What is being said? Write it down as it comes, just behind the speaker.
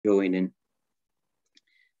joining,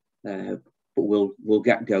 but we'll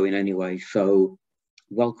get going anyway. So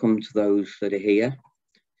welcome to those that are here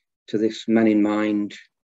to this Men in Mind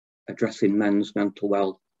Addressing Men's Mental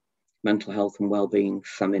Health and Wellbeing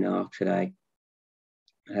seminar today.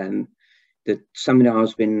 The seminar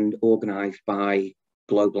has been organised by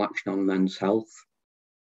Global Action on Men's Health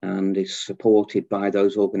and is supported by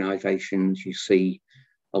those organisations you see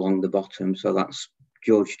along the bottom. So that's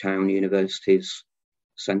Georgetown University's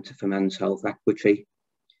Centre for Men's Health Equity,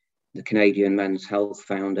 the Canadian Men's Health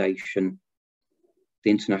Foundation,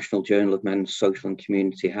 the International Journal of Men's Social and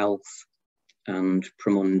Community Health, and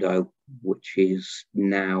Equimundo, which is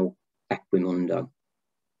now Equimundo.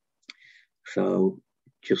 So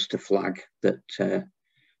just to flag that the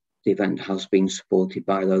event has been supported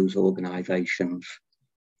by those organisations.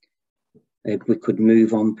 If we could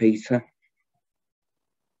move on, Peter.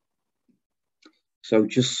 So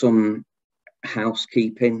just some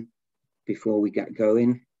housekeeping before we get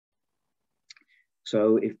going.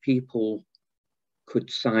 So if people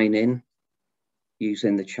could sign in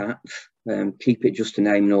using the chat, keep it just a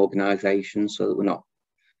name and organisation so that we're not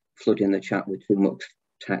flooding the chat with too much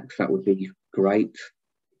text, that would be great.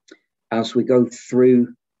 As we go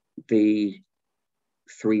through the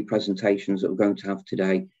 3 presentations that we're going to have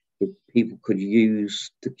today, if people could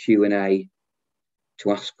use the Q&A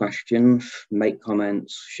to ask questions, make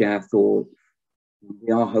comments, share thoughts.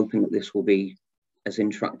 We are hoping that this will be as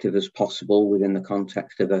interactive as possible within the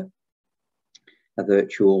context of a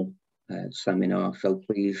virtual seminar. So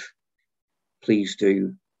please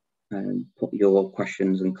do put your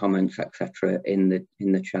questions and comments, etc., in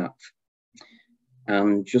the chat.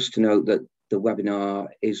 And just to note that the webinar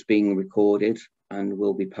is being recorded and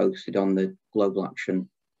will be posted on the Global Action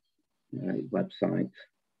website.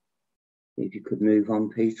 If you could move on,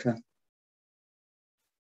 Peter.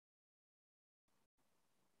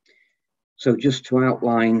 So just to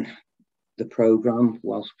outline the programme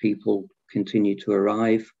whilst people continue to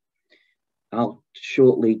arrive, I'll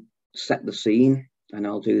shortly set the scene, and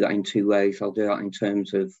I'll do that in 2 ways. I'll do that in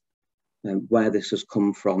terms of where this has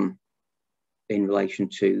come from in relation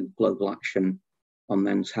to Global Action on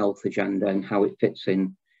Men's Health agenda and how it fits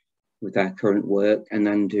in with their current work, and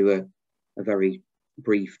then do a very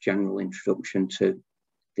brief general introduction to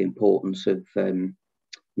the importance of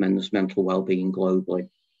men's mental well-being globally.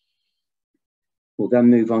 We'll then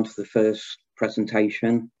move on to the first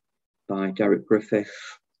presentation by Derek Griffith,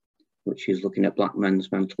 which is looking at Black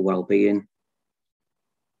men's mental well-being.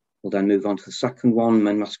 We'll then move on to the second one,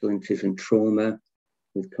 Men, Masculinities and Trauma,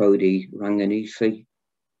 with Cody, Ragonese.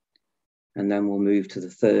 And then we'll move to the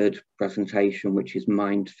third presentation, which is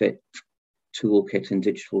MindFit, Toolkit and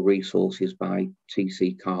Digital Resources by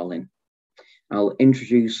T.C. Carlin. I'll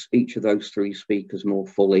introduce each of those 3 speakers more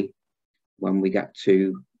fully when we get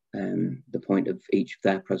to the point of each of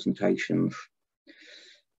their presentations.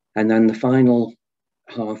 And then the final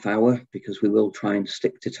half hour, because we will try and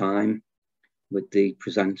stick to time with the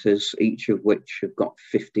presenters, each of which have got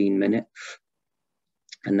 15 minutes.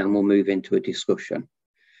 And then we'll move into a discussion.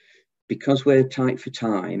 Because we're tight for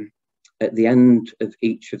time, at the end of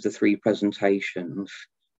each of the 3 presentations,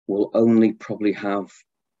 we'll only probably have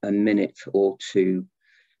a minute or 2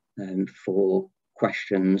 for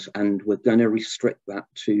questions, and we're going to restrict that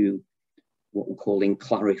to what we're calling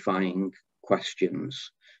clarifying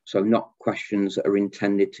questions. So not questions that are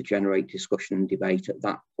intended to generate discussion and debate at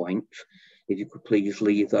that point. If you could please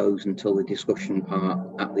leave those until the discussion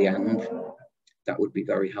part at the end, that would be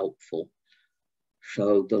very helpful.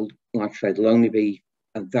 So like I said, there'll only be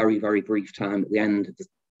a very, very brief time at the end of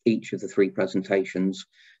each of the 3 presentations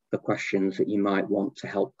for questions that you might want to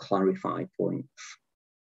help clarify points.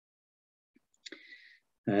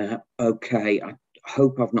 Okay, I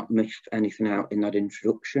hope I've not missed anything out in that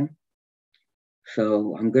introduction.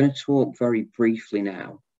 So I'm going to talk very briefly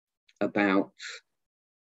now about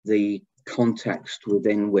the context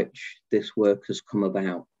within which this work has come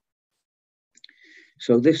about.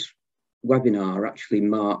 So this webinar actually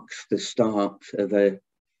marks the start of a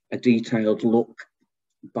detailed look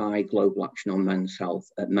by Global Action on Men's Health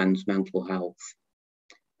at men's mental health.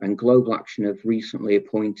 And Global Action have recently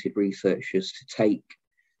appointed researchers to take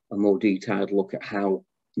a more detailed look at how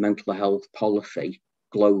mental health policy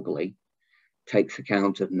globally takes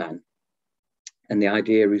account of men. And the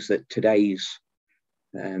idea is that today's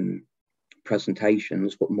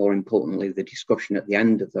presentations, but more importantly, the discussion at the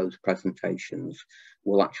end of those presentations,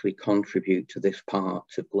 will actually contribute to this part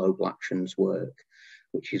of Global Action's work,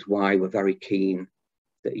 which is why we're very keen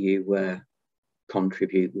that you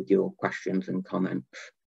contribute with your questions and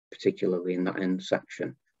comments, particularly in that end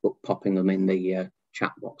section, but popping them in the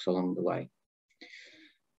chat box along the way.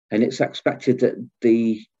 And it's expected that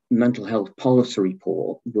the mental health policy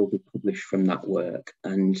report will be published from that work,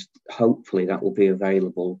 and hopefully that will be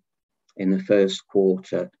available in the first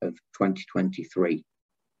quarter of 2023.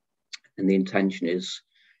 And the intention is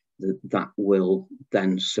that that will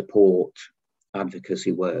then support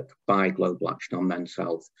advocacy work by Global Action on Men's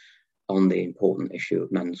Health on the important issue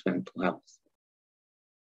of men's mental health.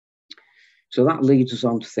 So that leads us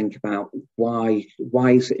on to think about why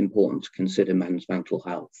is it important to consider men's mental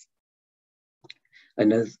health?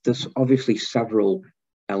 And there's obviously several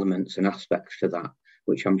elements and aspects to that,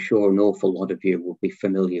 which I'm sure an awful lot of you will be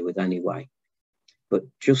familiar with anyway. But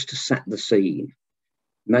just to set the scene,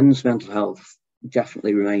 men's mental health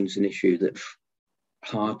definitely remains an issue that's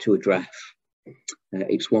hard to address.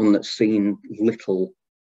 It's one that's seen little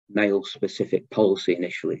male-specific policy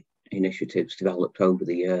initiatives developed over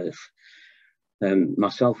the years.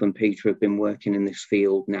 Myself and Peter have been working in this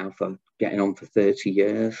field now for getting on for 30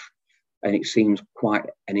 years, and it seems quite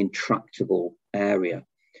an intractable area.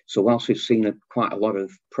 So whilst we've seen quite a lot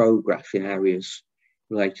of progress in areas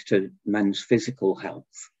related to men's physical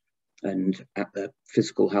health and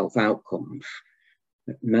physical health outcomes,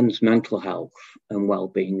 men's mental health and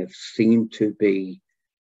well-being have seemed to be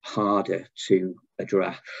harder to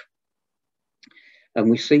address. And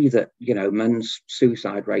we see that, you know, men's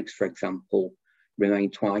suicide rates, for example,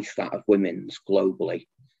 remain twice that of women's globally.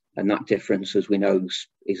 And that difference, as we know,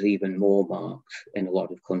 is even more marked in a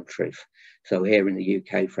lot of countries. So here in the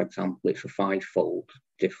UK, for example, it's a 5-fold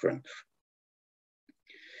difference.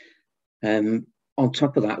 On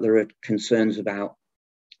top of that, there are concerns about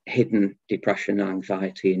hidden depression and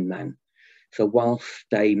anxiety in men. So whilst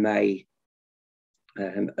they may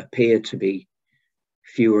appear to be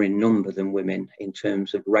fewer in number than women in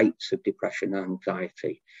terms of rates of depression and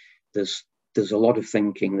anxiety, there's a lot of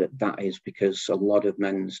thinking that that is because a lot of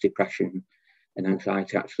men's depression and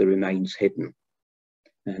anxiety actually remains hidden,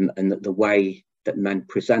 and that the way that men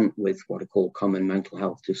present with what are called common mental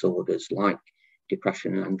health disorders like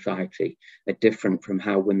depression and anxiety are different from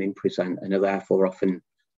how women present, and are therefore often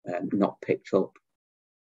not picked up.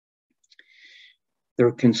 There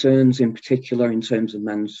are concerns in particular in terms of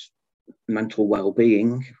men's mental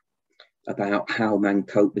well-being about how men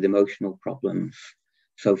cope with emotional problems.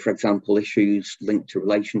 So, for example, issues linked to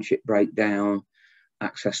relationship breakdown,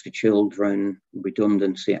 access to children,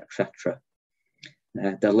 redundancy, etc.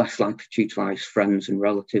 They're less likely to utilise friends and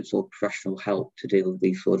relatives or professional help to deal with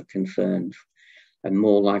these sort of concerns, and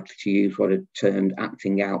more likely to use what are termed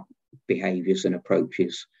acting out behaviours and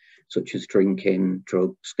approaches, such as drinking,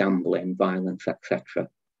 drugs, gambling, violence, etc.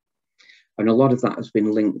 And a lot of that has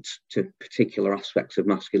been linked to particular aspects of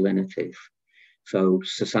masculinity. So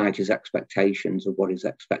society's expectations of what is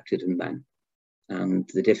expected in men, and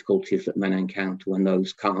the difficulties that men encounter when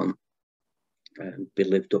those can't be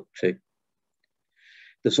lived up to.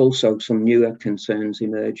 There's also some newer concerns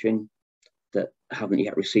emerging that haven't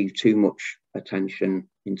yet received too much attention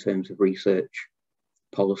in terms of research,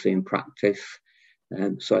 policy and practice.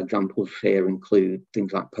 So examples here include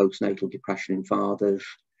things like postnatal depression in fathers,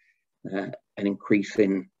 an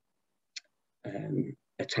increasing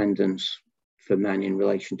attendance for men in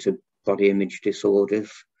relation to body image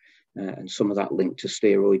disorders, and some of that linked to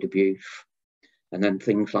steroid abuse, and then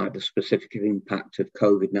things like the specific impact of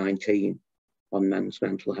COVID-19 on men's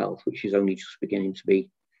mental health, which is only just beginning to be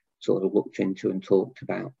sort of looked into and talked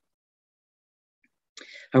about.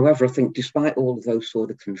 However, I think despite all of those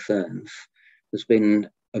sort of concerns, there's been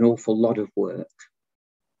an awful lot of work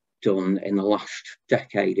done in the last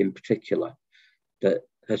decade in particular that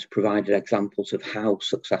has provided examples of how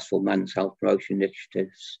successful men's health promotion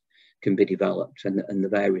initiatives can be developed, and the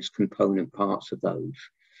various component parts of those.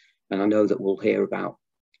 And I know that we'll hear about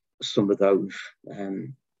some of those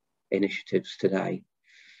initiatives today.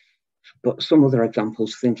 But some other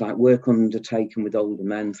examples, things like work undertaken with older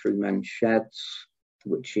men through men's sheds,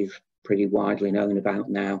 which is pretty widely known about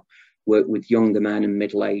now, work with younger men and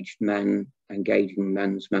middle-aged men, engaging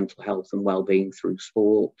men's mental health and well-being through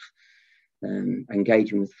sport,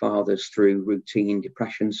 engaging with fathers through routine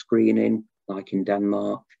depression screening, like in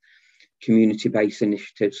Denmark, community-based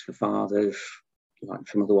initiatives for fathers, like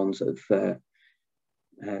some of the ones that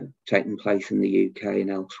have taken place in the UK and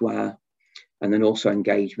elsewhere, and then also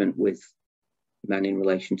engagement with men in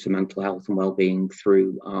relation to mental health and well-being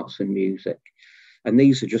through arts and music. And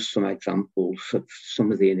these are just some examples of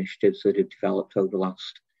some of the initiatives that have developed over the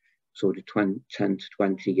last sort of 10 to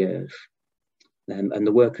 20 years. And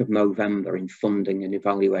the work of Movember in funding and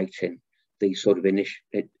evaluating these sort of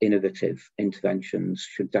innovative interventions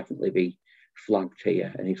should definitely be flagged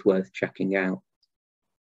here, and is worth checking out.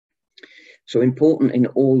 So important in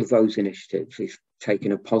all of those initiatives is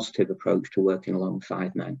taking a positive approach to working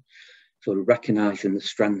alongside men, sort of recognising the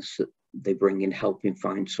strengths that they bring in helping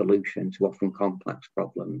find solutions to often complex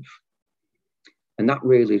problems. And that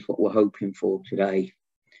really is what we're hoping for today.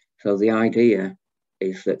 So the idea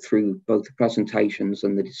is that through both the presentations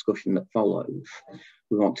and the discussion that follows,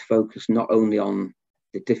 we want to focus not only on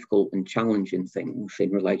the difficult and challenging things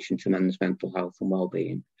in relation to men's mental health and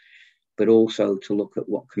well-being, but also to look at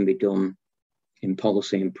what can be done in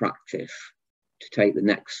policy and practice to take the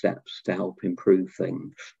next steps to help improve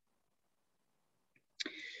things.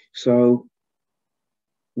 So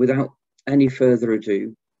without any further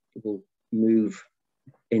ado, we'll move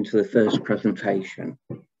into the first presentation,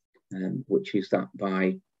 which is that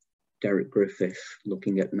by Derek Griffith,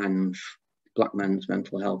 looking at Black men's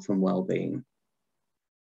mental health and well-being.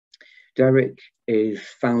 Derek is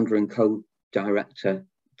founder and co-director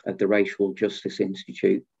of the Racial Justice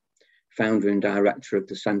Institute, founder and director of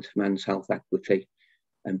the Centre for Men's Health Equity,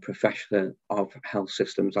 and professor of Health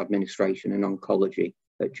Systems Administration and Oncology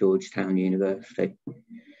at Georgetown University.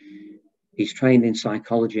 He's trained in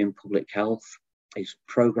psychology and public health. His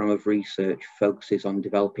programme of research focuses on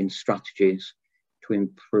developing strategies to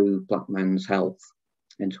improve Black men's health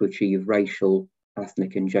and to achieve racial,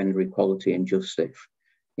 ethnic and gender equality and justice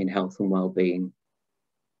in health and well-being.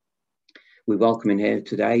 We welcome him here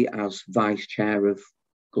today as Vice Chair of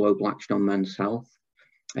Global Action on Men's Health,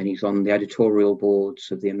 and he's on the editorial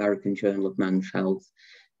boards of the American Journal of Men's Health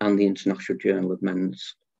and the International Journal of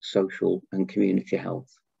Men's Social and Community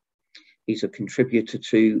Health. He's a contributor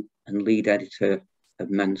to and lead editor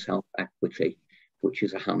of Men's Health Equity, which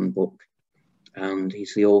is a handbook, and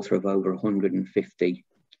he's the author of over 150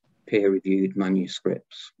 peer-reviewed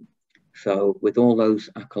manuscripts. So with all those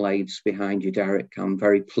accolades behind you, Derek, I'm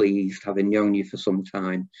very pleased, having known you for some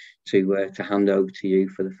time, to hand over to you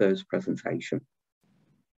for the first presentation.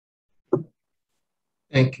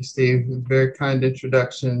 Thank you, Steve. Very kind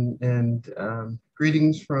introduction, and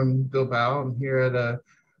greetings from Bilbao. I'm here at a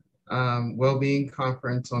well-being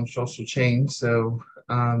conference on social change. So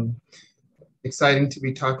exciting to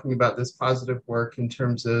be talking about this positive work in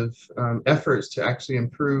terms of efforts to actually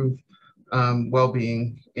improve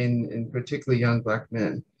well-being in particularly young Black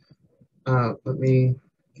men. Let me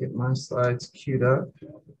get my slides queued up.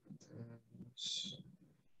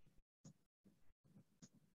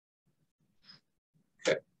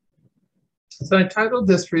 Okay. So I titled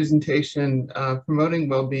this presentation, Promoting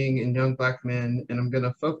Well-Being in Young Black Men, and I'm going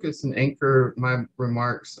to focus and anchor my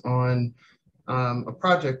remarks on a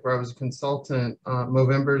project where I was a consultant,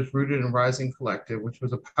 Movember's Rooted and Rising Collective, which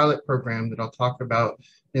was a pilot program that I'll talk about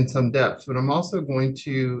in some depth. But I'm also going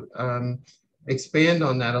to expand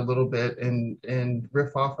on that a little bit and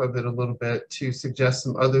riff off of it a little bit to suggest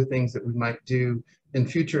some other things that we might do in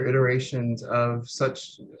future iterations of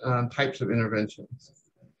such types of interventions.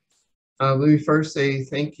 Let me first say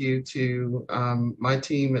thank you to my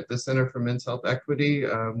team at the Center for Men's Health Equity.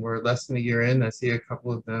 We're less than a year in. I see a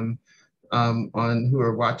couple of them who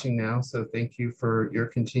are watching now. So thank you for your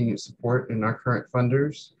continued support and our current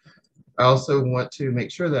funders. I also want to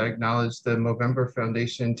make sure that I acknowledge the Movember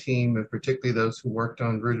Foundation team, and particularly those who worked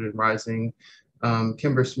on Rooted and Rising,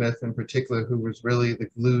 Kimber Smith in particular, who was really the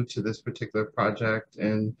glue to this particular project,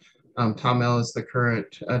 and Tom Ellis, the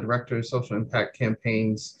current Director of Social Impact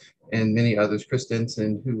Campaigns, and many others, Chris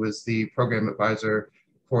Denson, who was the Program Advisor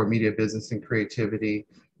for Media, Business, and Creativity,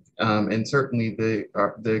 and certainly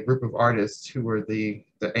the group of artists who were the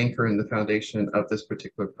anchor and the foundation of this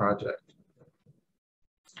particular project.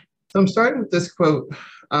 So I'm starting with this quote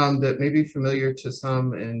that may be familiar to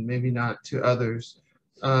some and maybe not to others.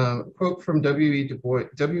 Quote from W.E.B.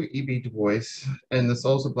 Du Bois and The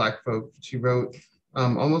Souls of Black Folk, she wrote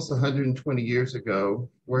almost 120 years ago,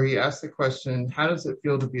 where he asked the question, how does it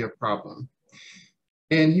feel to be a problem?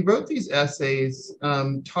 And he wrote these essays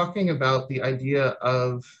talking about the idea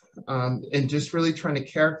of, and just really trying to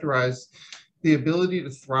characterize the ability to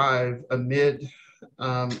thrive amid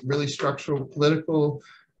really structural, political,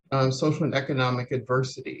 social and economic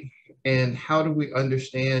adversity. And how do we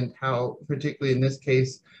understand how, particularly in this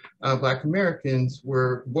case, Black Americans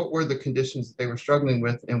what were the conditions that they were struggling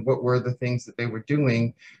with, and what were the things that they were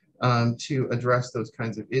doing to address those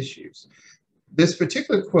kinds of issues. This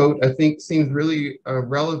particular quote, I think, seems really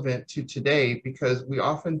relevant to today, because we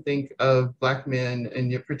often think of Black men,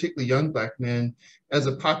 and particularly young Black men, as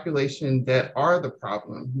a population that are the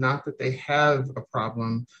problem, not that they have a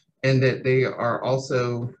problem, and that they are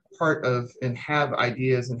also part of and have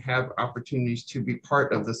ideas and have opportunities to be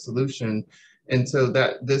part of the solution. And so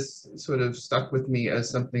that this sort of stuck with me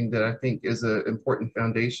as something that I think is an important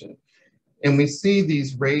foundation. And we see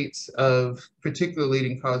these rates of particular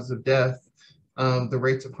leading causes of death the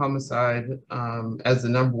rates of homicide as the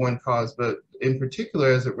 #1 cause, but in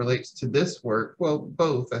particular as it relates to this work, well,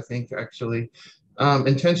 both, I think, actually,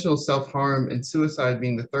 intentional self-harm and suicide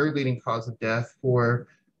being the 3rd leading cause of death for,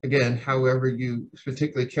 again, however you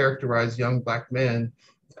particularly characterize young Black men.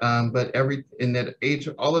 But in that age,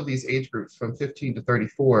 all of these age groups from 15 to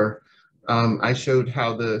 34, I showed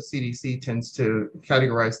how the CDC tends to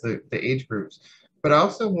categorize the age groups. But I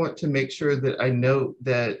also want to make sure that I note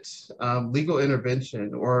that legal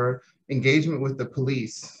intervention or engagement with the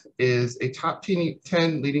police is a top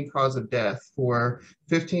 10 leading cause of death for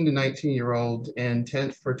 15 to 19-year-old and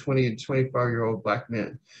 10th for 20 to 25-year-old Black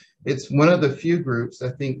men. It's one of the few groups, I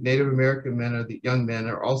think Native American men or the young men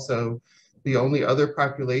are also the only other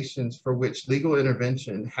populations for which legal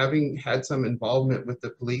intervention, having had some involvement with the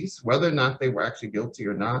police, whether or not they were actually guilty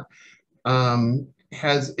or not,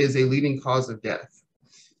 is a leading cause of death.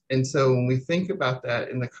 And so when we think about that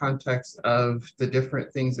in the context of the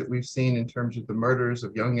different things that we've seen in terms of the murders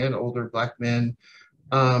of young and older Black men,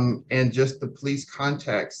 and just the police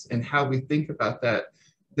context and how we think about that,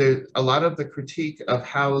 a lot of the critique of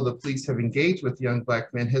how the police have engaged with young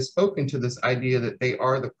Black men has spoken to this idea that they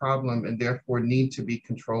are the problem and therefore need to be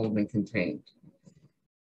controlled and contained.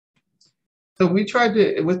 So we tried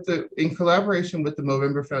to, in collaboration with the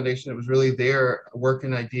Movember Foundation, it was really their work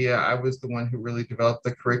and idea. I was the one who really developed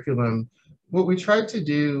the curriculum. What we tried to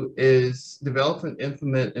do is develop and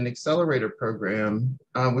implement an accelerator program,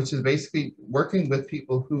 which is basically working with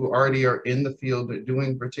people who already are in the field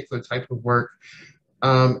doing particular type of work.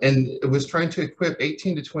 And it was trying to equip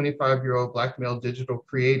 18 to 25-year-old Black male digital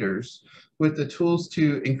creators with the tools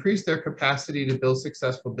to increase their capacity to build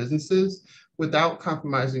successful businesses without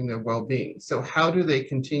compromising their well-being. So how do they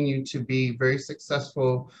continue to be very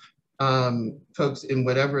successful folks in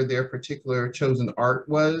whatever their particular chosen art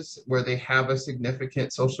was, where they have a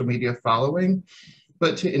significant social media following,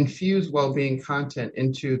 but to infuse well-being content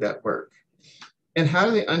into that work? And how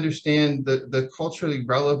do they understand the culturally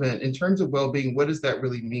relevant, in terms of well-being, what does that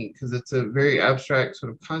really mean? Because it's a very abstract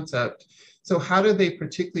sort of concept. So how do they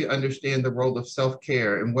particularly understand the role of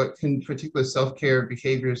self-care and what particular self-care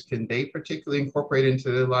behaviors can they particularly incorporate into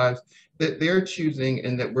their lives that they're choosing,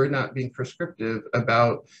 and that we're not being prescriptive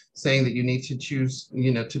about saying that you need to choose,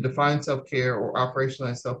 to define self-care or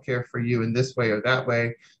operationalize self-care for you in this way or that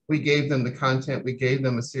way. We gave them the content, we gave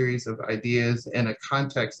them a series of ideas and a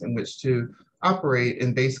context in which to operate,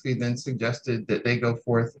 and basically then suggested that they go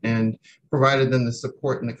forth and provided them the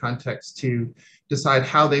support and the context to decide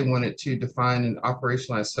how they wanted to define and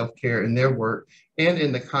operationalize self-care in their work and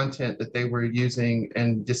in the content that they were using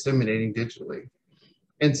and disseminating digitally.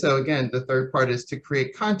 And so again, the third part is to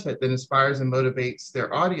create content that inspires and motivates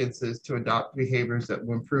their audiences to adopt behaviors that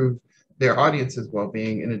will improve their audience's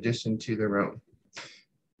well-being in addition to their own.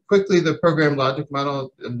 Quickly, the program logic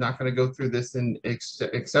model, I'm not going to go through this in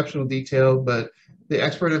exceptional detail, but the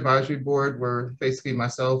expert advisory board were basically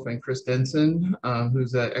myself and Chris Denson,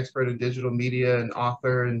 who's an expert in digital media and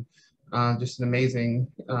author, and just an amazing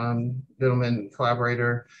gentleman,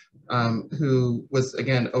 collaborator, who was,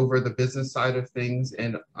 again, over the business side of things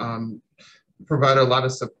and provided a lot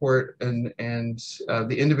of support and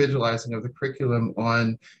the individualizing of the curriculum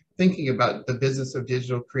on thinking about the business of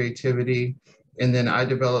digital creativity. And then I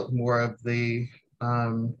developed more of the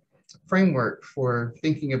framework for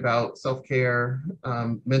thinking about self-care,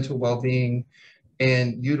 mental well-being,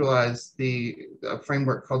 and utilize the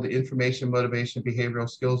framework called the Information, Motivation, Behavioral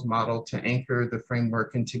Skills Model to anchor the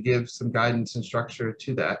framework and to give some guidance and structure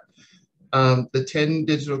to that. The 10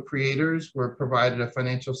 digital creators were provided a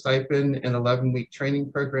financial stipend and 11-week training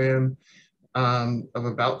program of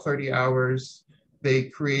about 30 hours. They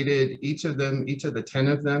created, each of the 10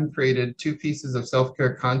 of them created 2 pieces of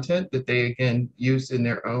self-care content that they, again, used in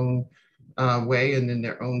their own way and in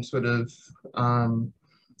their own sort of,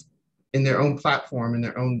 in their own platform, in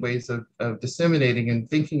their own ways of disseminating and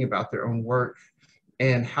thinking about their own work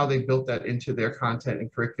and how they built that into their content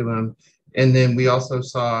and curriculum. And then we also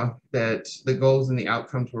saw that the goals and the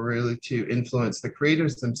outcomes were really to influence the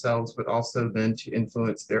creators themselves, but also then to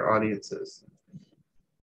influence their audiences.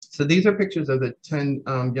 So these are pictures of the 10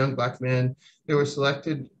 young Black men. They were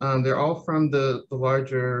selected. They're all from the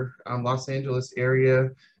larger Los Angeles area.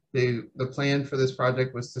 The plan for this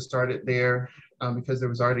project was to start it there because there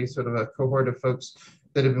was already sort of a cohort of folks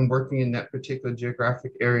that have been working in that particular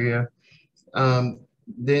geographic area.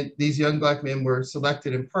 These young Black men were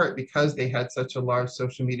selected in part because they had such a large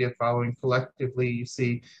social media following. Collectively, you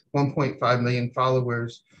see 1.5 million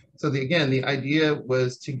followers. So again, the idea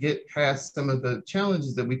was to get past some of the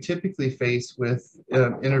challenges that we typically face with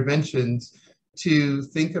interventions, to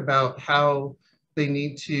think about how they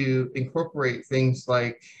need to incorporate things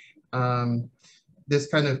like this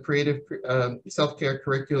kind of creative self-care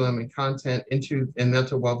curriculum and content and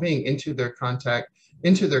mental well-being into their content,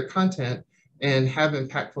 and have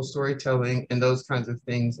impactful storytelling and those kinds of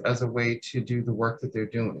things as a way to do the work that they're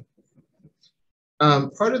doing.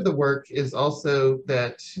 Part of the work is also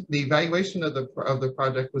that the evaluation of the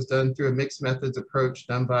project was done through a mixed methods approach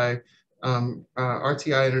done by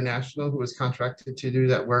RTI International, who was contracted to do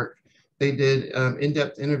that work. They did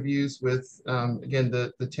in-depth interviews with, again,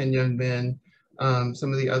 the 10 young men,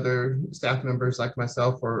 some of the other staff members like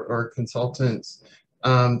myself or consultants.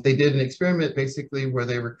 They did an experiment basically where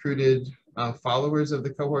they recruited followers of the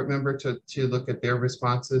cohort member to look at their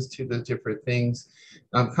responses to the different things,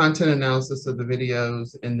 content analysis of the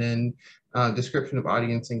videos, and then description of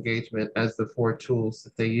audience engagement as the 4 tools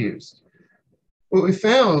that they used. What we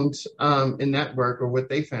found in that work, or what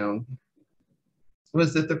they found,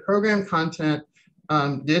 was that the program content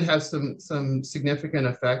did have some significant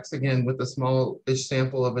effects, again, with a small-ish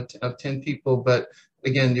sample of 10 people, but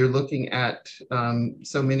again, you're looking at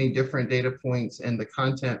so many different data points, and the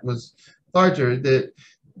content was larger, that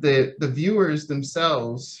the viewers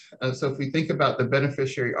themselves, so if we think about the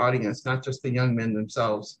beneficiary audience, not just the young men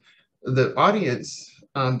themselves, the audience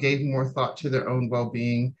gave more thought to their own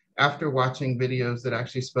well-being after watching videos that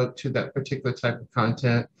actually spoke to that particular type of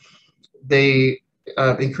content. They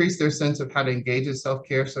increased their sense of how to engage in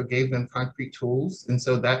self-care, so gave them concrete tools, and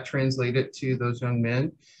so that translated to those young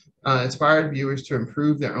men. Inspired viewers to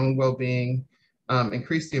improve their own well-being,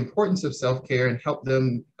 increase the importance of self-care, and help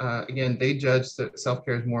them, again, they judged that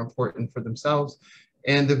self-care is more important for themselves.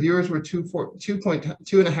 And the viewers were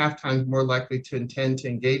 2.5 times more likely to intend to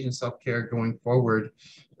engage in self-care going forward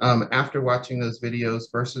after watching those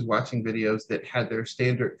videos versus watching videos that had their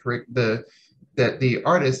standard, that the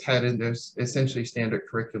artist had in their essentially standard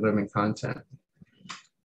curriculum and content.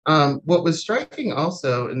 What was striking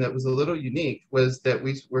also, and that was a little unique, was that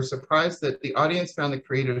we were surprised that the audience found the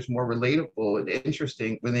creators more relatable and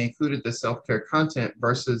interesting when they included the self-care content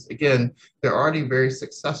versus, again, their already very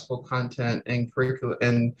successful content and curriculum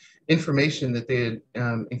and information that they had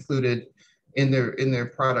included in their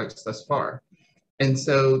products thus far. And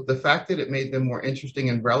so the fact that it made them more interesting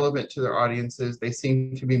and relevant to their audiences, they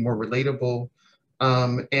seemed to be more relatable.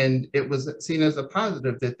 And it was seen as a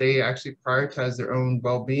positive that they actually prioritize their own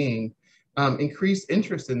well-being, increased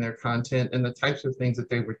interest in their content and the types of things that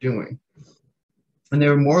they were doing. And they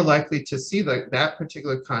were more likely to see that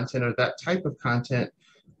particular content or that type of content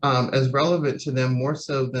as relevant to them more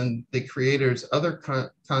so than the creator's other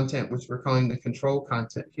content, which we're calling the control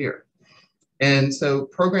content here. And so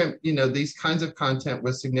these kinds of content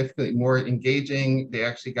was significantly more engaging. They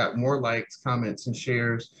actually got more likes, comments, and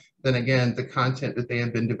shares than, again, the content that they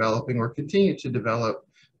had been developing or continue to develop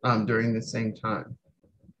during the same time.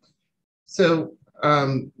 So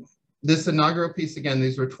this inaugural piece, again,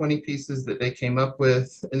 these were 20 pieces that they came up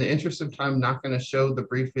with. In the interest of time, I'm not going to show the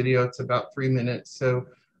brief video. It's about 3 minutes, so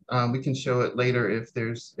we can show it later if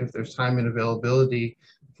there's time and availability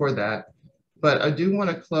for that. But I do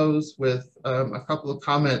want to close with a couple of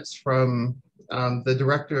comments from the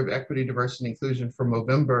Director of Equity, Diversity, and Inclusion for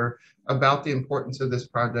Movember about the importance of this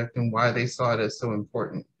project and why they saw it as so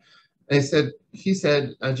important. And he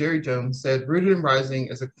said, Jerry Jones said, "Rooted in Rising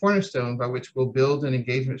is a cornerstone by which we'll build an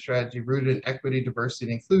engagement strategy rooted in equity,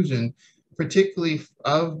 diversity, and inclusion, particularly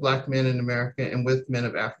of Black men in America and with men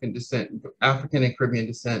of African descent, African and Caribbean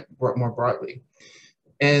descent more broadly."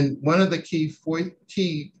 And one of the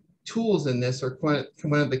key tools in this, or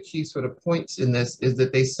one of the key sort of points in this, is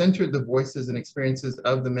that they centered the voices and experiences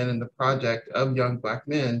of the men in the project, of young Black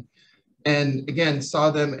men, and again,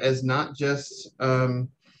 saw them as not just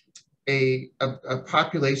a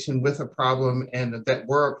population with a problem and that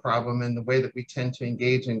were a problem in the way that we tend to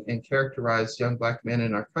engage and characterize young Black men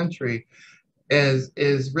in our country,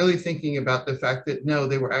 is really thinking about the fact that no,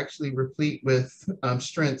 they were actually replete with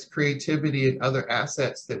strengths, creativity, and other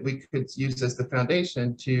assets that we could use as the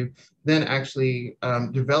foundation to then actually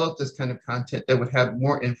develop this kind of content that would have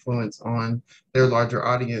more influence on their larger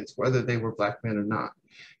audience, whether they were Black men or not.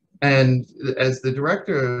 And as the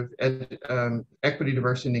Director of Equity,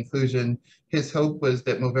 Diversity, and Inclusion, his hope was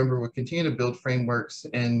that Movember would continue to build frameworks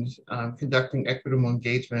and conducting equitable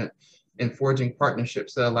engagement and forging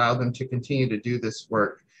partnerships that allow them to continue to do this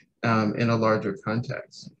work in a larger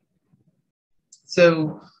context.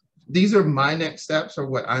 So these are my next steps, or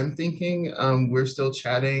what I'm thinking. We're still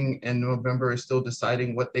chatting, and Movember is still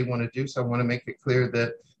deciding what they want to do. So I want to make it clear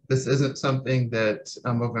that this isn't something that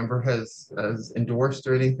Movember has endorsed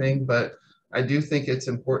or anything, but I do think it's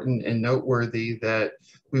important and noteworthy that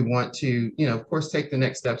we want to, of course, take the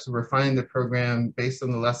next steps of refining the program based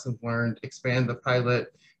on the lessons learned, expand the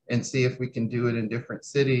pilot, and see if we can do it in different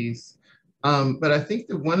cities. But I think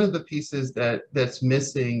that one of the pieces that's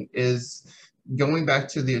missing is going back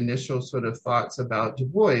to the initial sort of thoughts about Du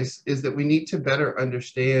Bois, is that we need to better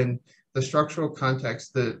understand the structural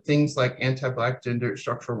context, the things like anti-Black gender,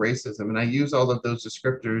 structural racism. And I use all of those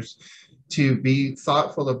descriptors to be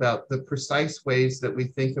thoughtful about the precise ways that we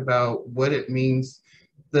think about what it means.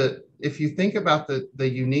 That if you think about the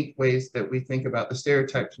unique ways that we think about the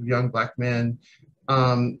stereotypes of young Black men,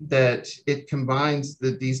 that it combines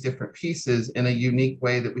these different pieces in a unique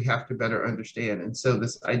way that we have to better understand. And so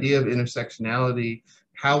this idea of intersectionality,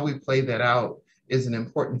 how we play that out, is an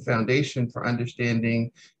important foundation for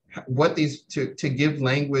understanding what to give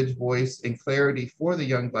language, voice, and clarity for the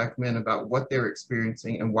young Black men about what they're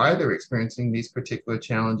experiencing and why they're experiencing these particular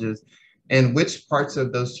challenges, and which parts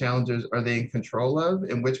of those challenges are they in control of,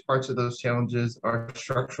 and which parts of those challenges are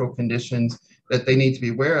structural conditions that they need to be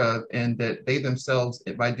aware of, and that they themselves,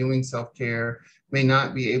 by doing self-care, may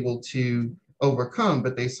not be able to overcome,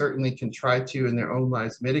 but they certainly can try to, in their own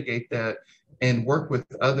lives, mitigate that and work with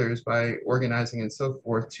others by organizing and so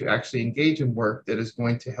forth to actually engage in work that is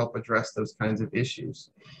going to help address those kinds of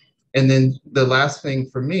issues. And then the last thing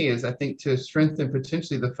for me is, I think, to strengthen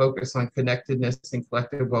potentially the focus on connectedness and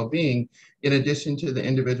collective well-being, in addition to the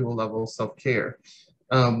individual level of self-care.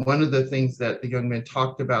 One of the things that the young men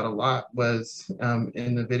talked about a lot was,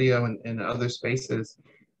 in the video and other spaces,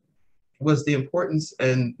 was the importance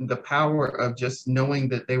and the power of just knowing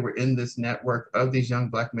that they were in this network of these young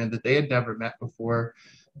Black men that they had never met before,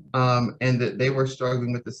 and that they were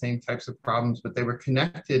struggling with the same types of problems, but they were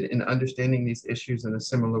connected in understanding these issues in a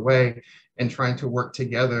similar way and trying to work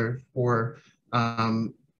together for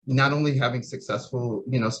not only having successful,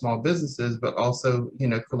 small businesses, but also,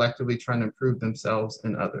 collectively trying to improve themselves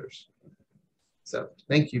and others. So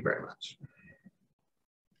thank you very much.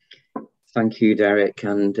 Thank you, Derek,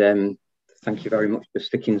 and thank you very much for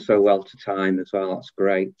sticking so well to time as well. That's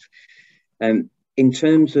great. In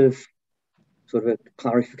terms of sort of a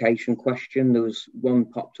clarification question, there was one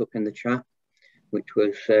popped up in the chat, which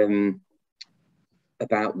was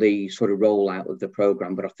about the sort of rollout of the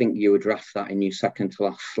program, but I think you addressed that in your second to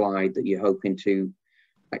last slide, that you're hoping to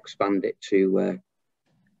expand it to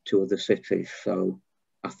other cities. So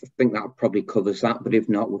I think that probably covers that, but if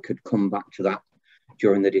not, we could come back to that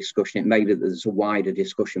during the discussion. It may be that there's a wider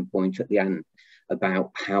discussion point at the end about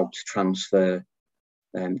how to transfer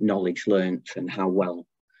knowledge learnt and how well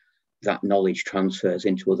that knowledge transfers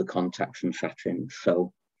into other contexts and settings.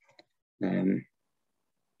 So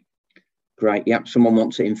great. Yep, someone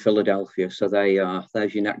wants it in Philadelphia, so there you are.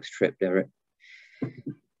 There's your next trip, Derek.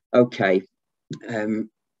 Okay,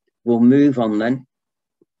 we'll move on then,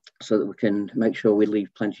 so that we can make sure we leave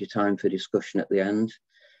plenty of time for discussion at the end.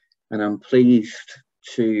 And I'm pleased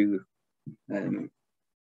to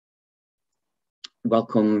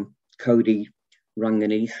welcome Cody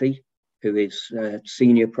Ragonese, who is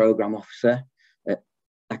Senior Programme Officer at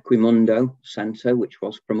Equimundo Centre, which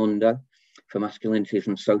was Promundo, for Masculinities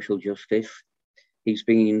and Social Justice. He's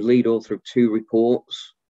been lead author of 2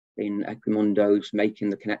 reports in Equimundo's Making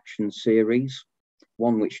the Connection series,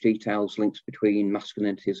 one which details links between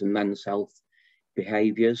masculinities and men's health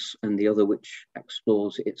behaviours, and the other which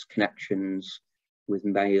explores its connections with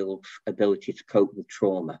males' ability to cope with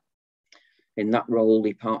trauma. In that role,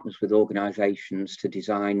 he partners with organisations to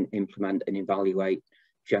design, implement and evaluate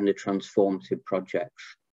gender transformative projects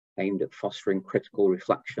aimed at fostering critical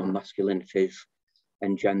reflection on masculinities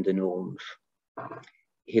and gender norms.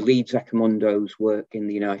 He leads Equimundo's work in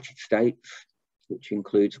the United States, which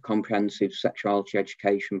includes a comprehensive sexuality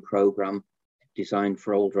education programme designed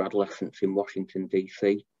for older adolescents in Washington,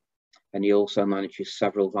 DC. And he also manages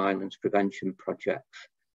several violence prevention projects,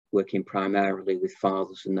 working primarily with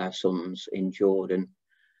fathers and their sons in Jordan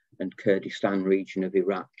and Kurdistan region of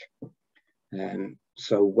Iraq.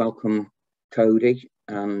 So welcome, Cody,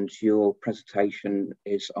 and your presentation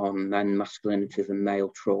is on men, masculinities and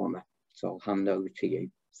male trauma. So I'll hand over to you.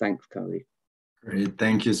 Thanks, Cody. Great,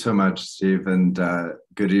 thank you so much, Steve, and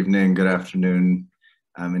good evening, good afternoon,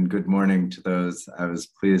 and good morning to those. I was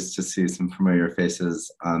pleased to see some familiar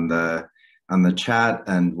faces on the chat,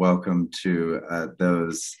 and welcome to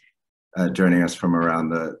those joining us from around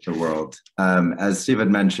the world. As Steve had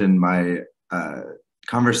mentioned, my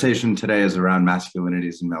conversation today is around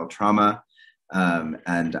masculinities and male trauma,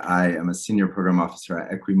 and I am a senior program officer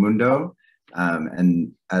at Equimundo,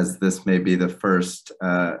 and as this may be the first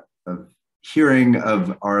of hearing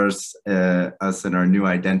of us and our new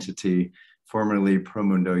identity, formerly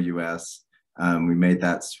Promundo US, We made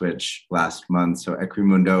that switch last month. So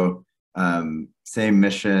Equimundo, same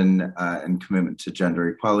mission and commitment to gender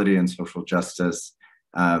equality and social justice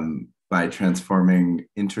by transforming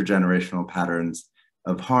intergenerational patterns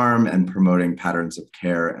of harm and promoting patterns of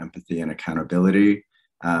care, empathy, and accountability.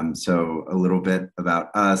 So a little bit about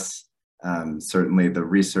us. Certainly the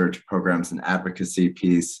research, programs, and advocacy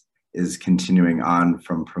piece is continuing on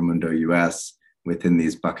from Promundo US within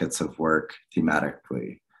these buckets of work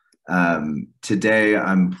thematically. Today,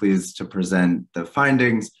 I'm pleased to present the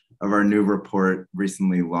findings of our new report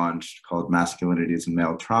recently launched called Masculinities and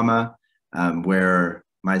Male Trauma, where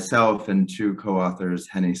myself and two co-authors,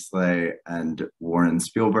 Henny Slay and Warren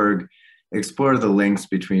Spielberg, explore the links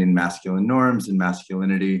between masculine norms and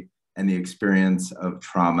masculinity and the experience of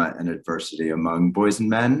trauma and adversity among boys and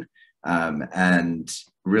men, and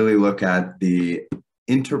really look at the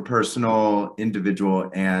interpersonal,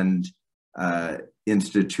 individual, and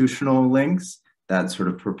institutional links that sort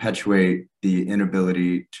of perpetuate the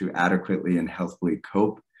inability to adequately and healthily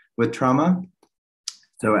cope with trauma.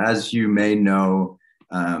 So as you may know,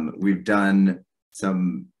 we've done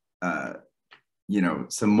some,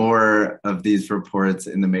 some more of these reports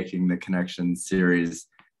in the Making the Connection series,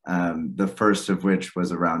 the first of which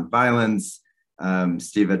was around violence.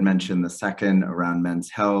 Steve had mentioned the second around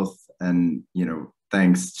men's health, and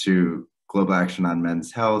thanks to Global Action on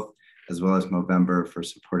Men's Health, as well as Movember for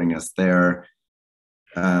supporting us there,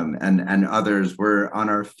 and others. We're on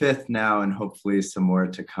our fifth now, and hopefully some more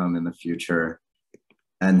to come in the future.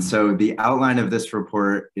 And so the outline of this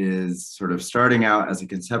report is sort of starting out as a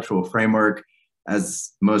conceptual framework.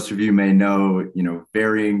 As most of you may know,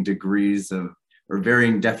 varying degrees of, or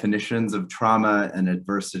varying definitions of trauma and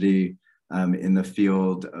adversity in the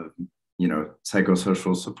field of,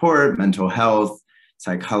 psychosocial support, mental health,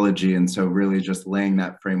 psychology. And so really just laying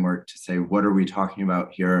that framework to say, what are we talking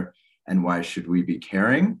about here and why should we be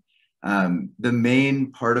caring? The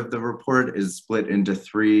main part of the report is split into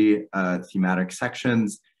three thematic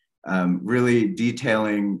sections, really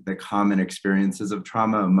detailing the common experiences of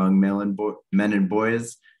trauma among men and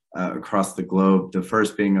boys across the globe. The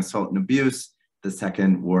first being assault and abuse, the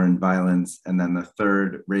second, war and violence, and then the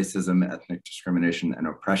third, racism, ethnic discrimination, and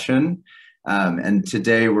oppression. And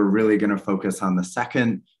today we're really going to focus on the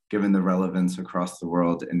second, given the relevance across the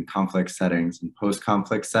world in conflict settings and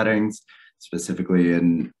post-conflict settings, specifically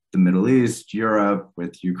in the Middle East, Europe,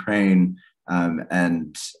 with Ukraine,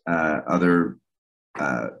 and other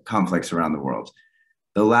conflicts around the world.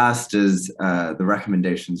 The last is the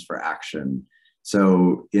recommendations for action.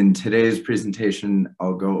 So in today's presentation,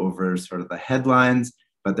 I'll go over sort of the headlines,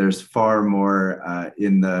 but there's far more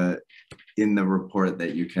in the report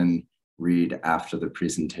that you can read after the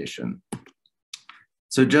presentation.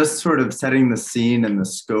 So just sort of setting the scene and the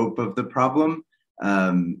scope of the problem,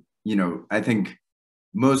 I think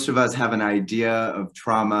most of us have an idea of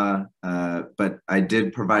trauma, but I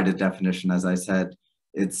did provide a definition. As I said,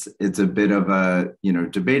 it's a bit of a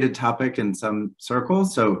debated topic in some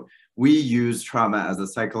circles. So we use trauma as a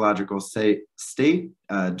psychological state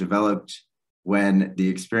developed when the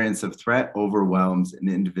experience of threat overwhelms an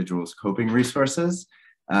individual's coping resources.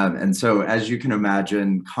 And so as you can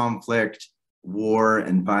imagine, conflict, war,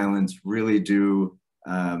 and violence really do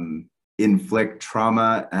inflict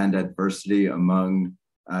trauma and adversity among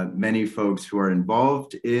many folks who are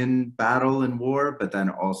involved in battle and war, but then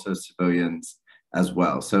also civilians as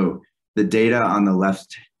well. So the data on the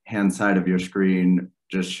left-hand side of your screen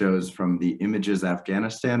just shows from the Images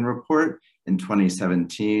Afghanistan report in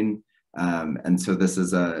 2017. And so this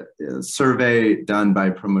is a survey done by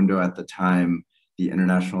Promundo at the time, the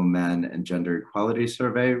International Men and Gender Equality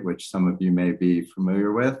Survey, which some of you may be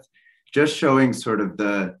familiar with, just showing sort of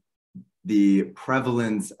the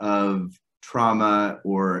prevalence of trauma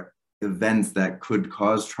or events that could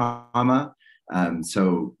cause trauma.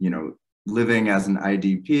 So, living as an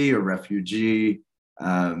IDP or refugee,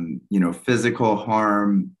 physical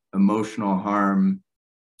harm, emotional harm.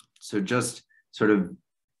 So just sort of,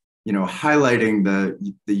 highlighting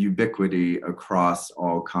the ubiquity across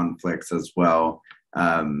all conflicts as well.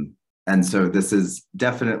 And so this is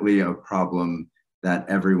definitely a problem that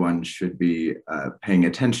everyone should be paying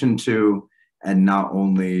attention to, and not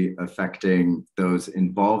only affecting those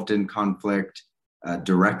involved in conflict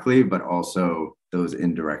directly, but also those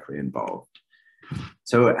indirectly involved.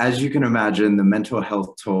 So as you can imagine, the mental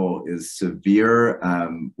health toll is severe.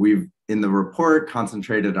 We've, in the report,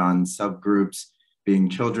 concentrated on subgroups being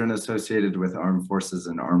children associated with armed forces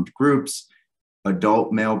and armed groups,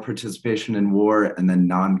 adult male participation in war, and then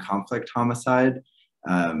non-conflict homicide.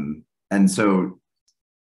 And so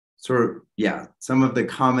some of the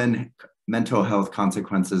common mental health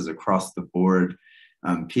consequences across the board,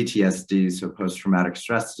 PTSD, so post-traumatic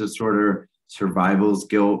stress disorder, survival's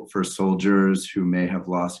guilt for soldiers who may have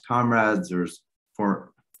lost comrades or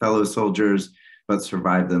for fellow soldiers, but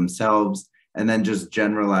survived themselves, and then just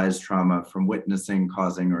generalized trauma from witnessing,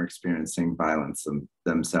 causing, or experiencing violence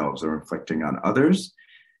themselves or inflicting on others,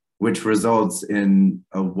 which results in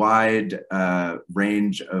a wide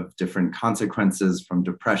range of different consequences from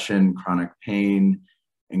depression, chronic pain,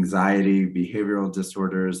 anxiety, behavioral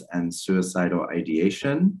disorders, and suicidal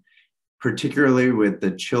ideation, particularly with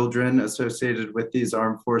the children associated with these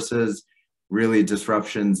armed forces, really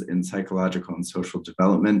disruptions in psychological and social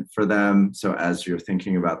development for them. So as you're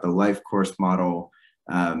thinking about the life course model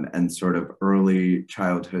and sort of early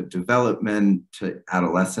childhood development to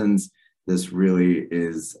adolescence, this really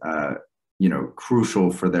is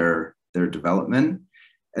crucial for their development.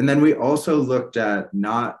 And then we also looked at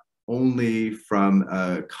not only from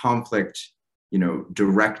a conflict,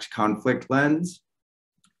 direct conflict lens,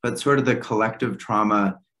 but sort of the collective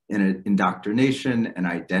trauma in indoctrination and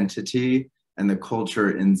identity and the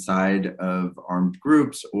culture inside of armed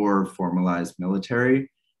groups or formalized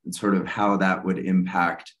military, and sort of how that would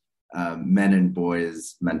impact men and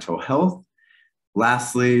boys' mental health.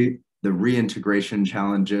 Lastly, the reintegration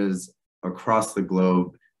challenges across the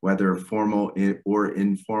globe, whether formal or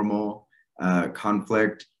informal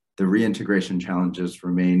conflict, the reintegration challenges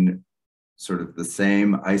remain sort of the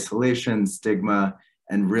same: isolation, stigma,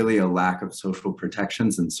 and really a lack of social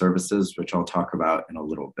protections and services, which I'll talk about in a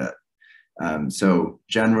little bit. So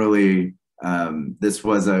generally, this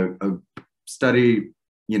was a study,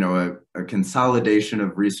 a consolidation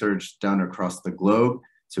of research done across the globe.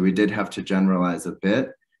 So we did have to generalize a bit,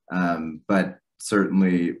 but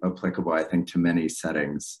certainly applicable, I think, to many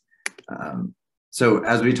settings. So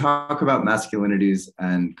as we talk about masculinities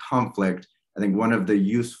and conflict, I think one of the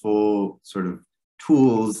useful sort of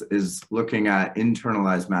tools is looking at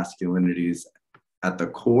internalized masculinities at the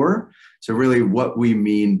core. So really what we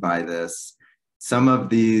mean by this, some of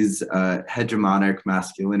these hegemonic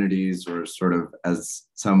masculinities, or sort of as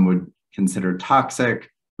some would consider toxic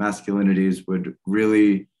masculinities, would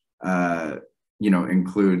really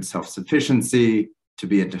include self-sufficiency, to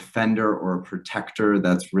be a defender or a protector.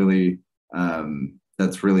 That's really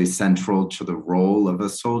central to the role of a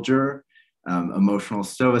soldier. Emotional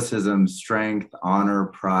stoicism, strength, honor,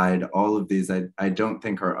 pride, all of these I don't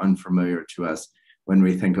think are unfamiliar to us when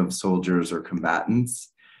we think of soldiers or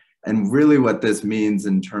combatants. And really what this means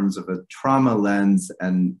in terms of a trauma lens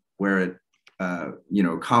and where it,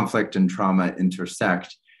 conflict and trauma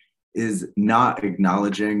intersect, is not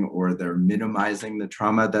acknowledging or they're minimizing the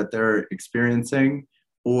trauma that they're experiencing,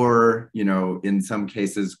 or, in some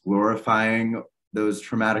cases glorifying those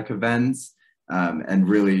traumatic events. And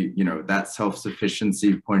really, that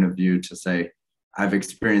self-sufficiency point of view to say, I've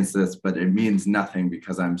experienced this, but it means nothing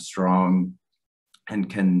because I'm strong and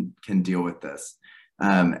can deal with this.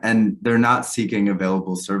 And they're not seeking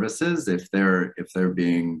available services if they're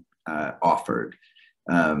being offered.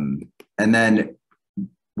 And then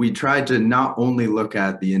we tried to not only look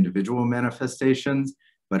at the individual manifestations,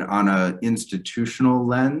 but on an institutional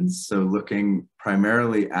lens. So looking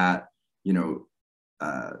primarily at,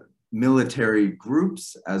 military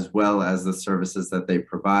groups, as well as the services that they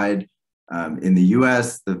provide. In the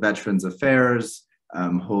US, the Veterans Affairs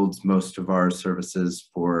holds most of our services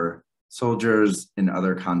for soldiers. In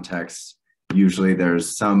other contexts, usually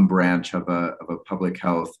there's some branch of a public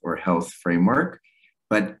health or health framework,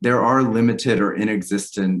 but there are limited or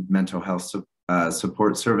inexistent mental health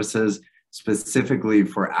support services specifically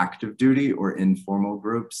for active duty or informal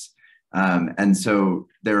groups. And so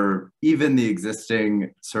even the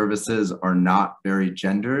existing services are not very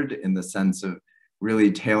gendered in the sense of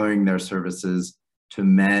really tailoring their services to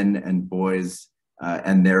men and boys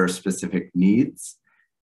and their specific needs.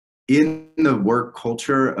 In the work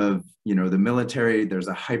culture of the military, there's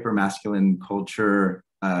a hyper-masculine culture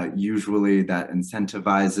usually that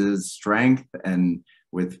incentivizes strength and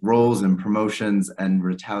with roles and promotions and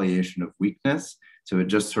retaliation of weakness. So it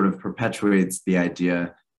just sort of perpetuates the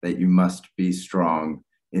idea that you must be strong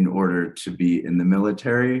in order to be in the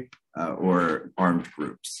military or armed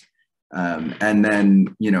groups. And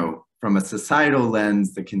then, from a societal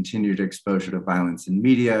lens, the continued exposure to violence in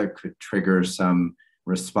media could trigger some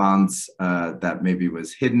response that maybe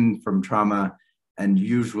was hidden from trauma. And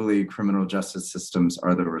usually criminal justice systems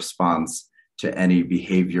are the response to any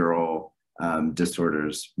behavioral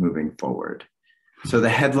disorders moving forward. So the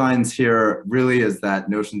headlines here really is that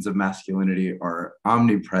notions of masculinity are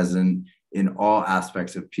omnipresent in all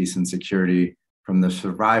aspects of peace and security, from the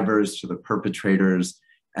survivors to the perpetrators.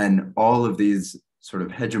 And all of these sort of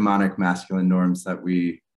hegemonic masculine norms that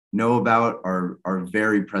we know about are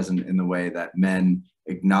very present in the way that men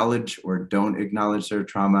acknowledge or don't acknowledge their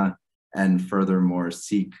trauma, and furthermore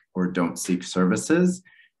seek or don't seek services.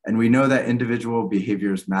 And we know that individual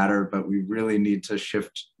behaviors matter, but we really need to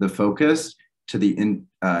shift the focus to the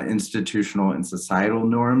institutional and societal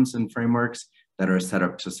norms and frameworks that are set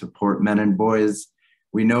up to support men and boys.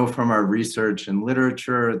 We know from our research and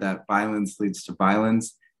literature that violence leads to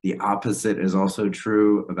violence. The opposite is also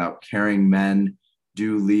true about caring men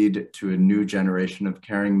do lead to a new generation of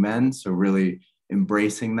caring men. So really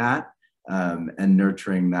embracing that and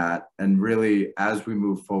nurturing that. And really, as we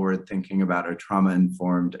move forward, thinking about a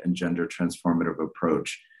trauma-informed and gender transformative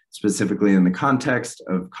approach, specifically in the context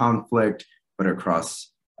of conflict, but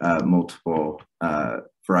across multiple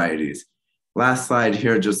varieties. Last slide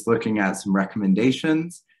here, just looking at some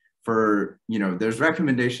recommendations for, there's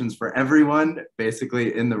recommendations for everyone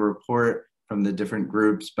basically in the report from the different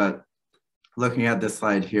groups, but looking at this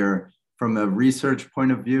slide here, from a research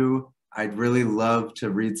point of view, I'd really love to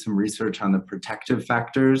read some research on the protective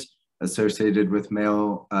factors associated with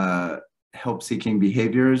male help-seeking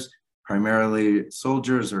behaviors, primarily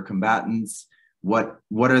soldiers or combatants. What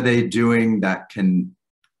are they doing that can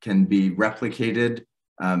be replicated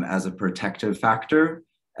as a protective factor?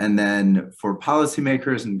 And then for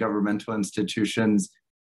policymakers and governmental institutions,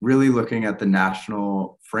 really looking at the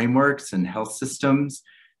national frameworks and health systems,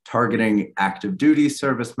 targeting active duty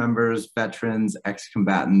service members, veterans,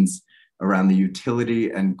 ex-combatants around the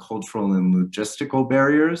utility and cultural and logistical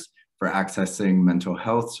barriers for accessing mental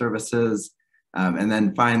health services. And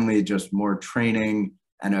then finally, just more training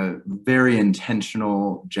and a very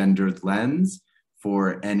intentional gendered lens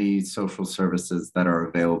for any social services that are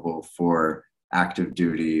available for active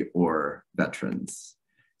duty or veterans.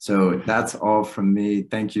 So that's all from me.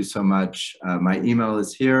 Thank you so much. My email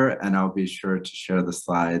is here, and I'll be sure to share the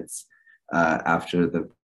slides after the.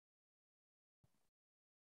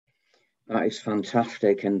 That is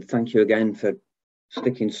fantastic, and thank you again for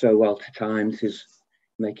sticking so well to time. This is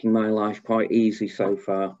making my life quite easy so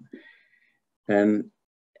far. I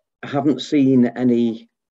haven't seen any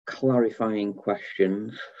clarifying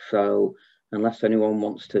questions, so unless anyone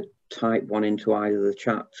wants to type one into either the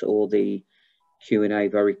chat or the Q&A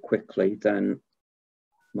very quickly, then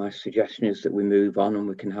my suggestion is that we move on and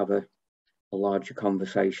we can have a larger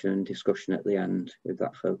conversation and discussion at the end, if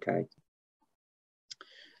that's okay.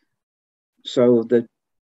 So the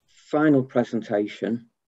final presentation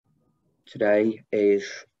today is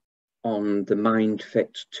on the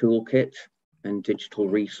MindFit Toolkit and digital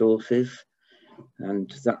resources,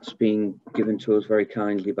 and that's being given to us very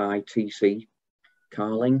kindly by TC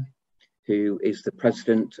Carling, who is the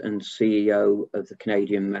President and CEO of the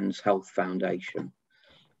Canadian Men's Health Foundation,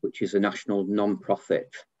 which is a national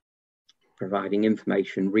non-profit providing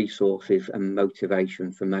information, resources and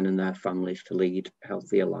motivation for men and their families to lead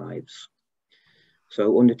healthier lives.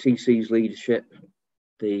 So under TC's leadership,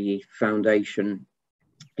 the foundation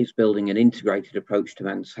is building an integrated approach to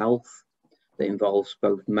men's health that involves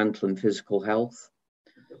both mental and physical health.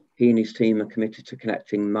 He and his team are committed to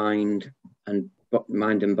connecting mind and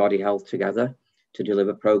body health together to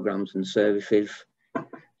deliver programs and services,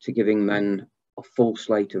 to giving men a full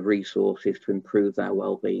slate of resources to improve their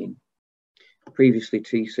well-being. Previously,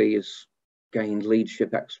 TC has gained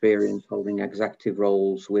leadership experience holding executive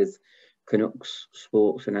roles with Canucks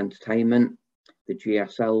Sports and Entertainment, the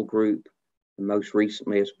GSL Group, and most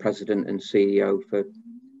recently as President and CEO for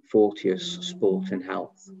Fortius Sport and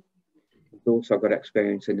Health. He's also got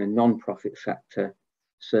experience in the non-profit sector,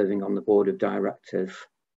 serving on the board of directors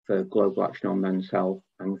for Global Action on Men's Health,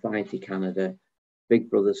 Anxiety Canada, Big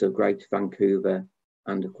Brothers of Greater Vancouver,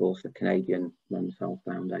 and of course the Canadian Men's Health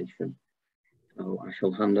Foundation. So I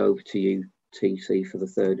shall hand over to you, TC, for the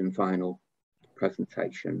third and final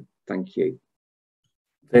presentation. Thank you.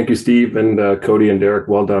 Thank you, Steve, and Cody and Derek.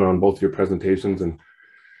 Well done on both your presentations, and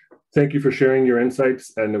thank you for sharing your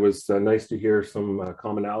insights. And it was nice to hear some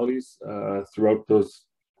commonalities throughout those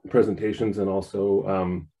presentations, and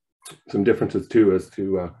also some differences too as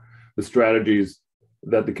to the strategies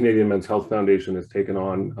that the Canadian Men's Health Foundation has taken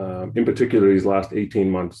on, in particular these last 18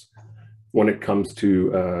 months when it comes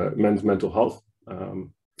to men's mental health.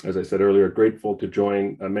 As I said earlier, grateful to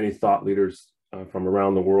join many thought leaders from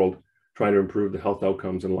around the world trying to improve the health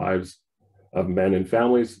outcomes and lives of men and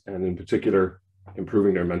families, and in particular,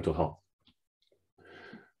 improving their mental health.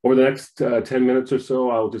 Over the next 10 minutes or so,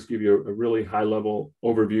 I'll just give you a really high-level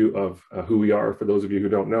overview of who we are, for those of you who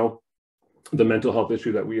don't know, the mental health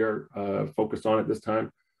issue that we are focused on at this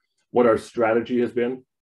time, what our strategy has been,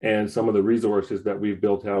 and some of the resources that we've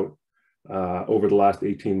built out over the last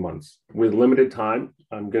 18 months. With limited time,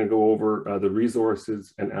 I'm going to go over the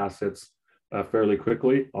resources and assets fairly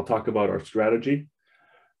quickly. I'll talk about our strategy,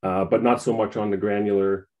 but not so much on the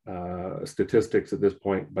granular statistics at this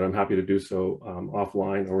point, but I'm happy to do so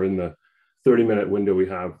offline or in the 30-minute window we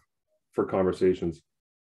have for conversations.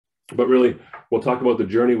 But really, we'll talk about the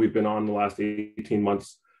journey we've been on the last 18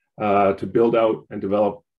 months to build out and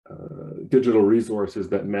develop digital resources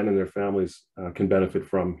that men and their families can benefit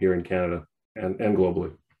from here in Canada and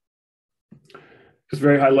globally. Just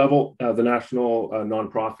very high level, the national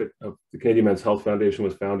nonprofit of the Canadian Men's Health Foundation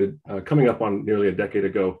was founded coming up on nearly a decade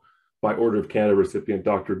ago by Order of Canada recipient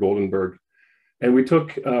Dr. Goldenberg. And we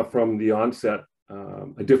took from the onset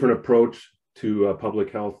a different approach to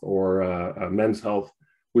public health or men's health,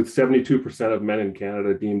 with 72% of men in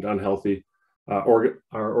Canada deemed unhealthy. Our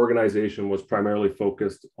organization was primarily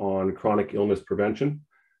focused on chronic illness prevention.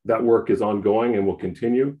 That work is ongoing and will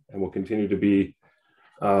continue to be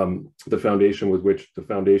the foundation with which the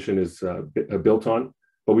foundation is built on.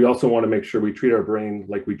 But we also want to make sure we treat our brain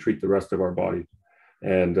like we treat the rest of our body,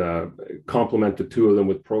 and complement the two of them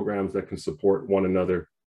with programs that can support one another.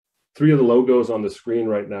 Three of the logos on the screen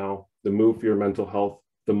right now: the Move for Your Mental Health,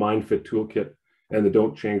 the MindFit Toolkit, and the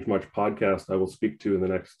Don't Change Much podcast I will speak to in the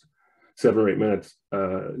next 7 or 8 minutes.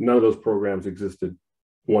 None of those programs existed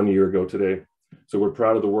 1 year ago today. So we're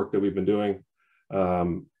proud of the work that we've been doing,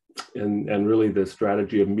 and really the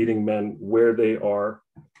strategy of meeting men where they are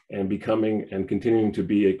and becoming and continuing to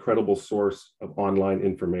be a credible source of online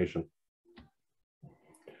information.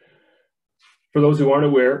 For those who aren't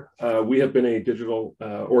aware, we have been a digital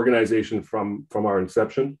organization from our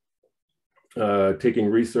inception, taking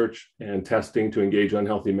research and testing to engage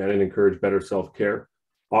unhealthy men and encourage better self-care,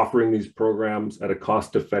 offering these programs at a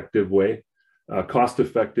cost-effective way.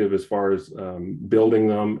 Cost-effective as far as building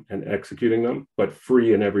them and executing them, but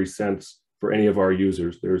free in every sense for any of our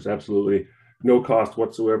users. There's absolutely no cost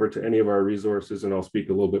whatsoever to any of our resources, and I'll speak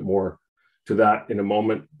a little bit more to that in a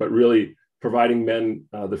moment. But really providing men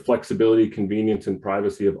the flexibility, convenience, and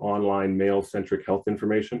privacy of online male-centric health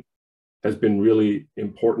information has been really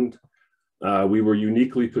important. We were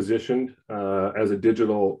uniquely positioned as a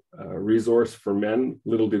digital resource for men.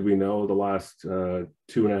 Little did we know the last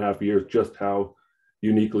 2.5 years just how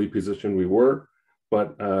uniquely positioned we were.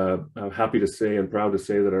 But I'm happy to say and proud to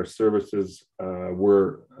say that our services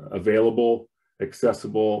were available,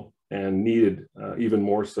 accessible, and needed even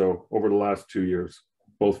more so over the last 2 years,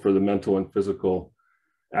 both for the mental and physical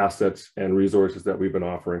assets and resources that we've been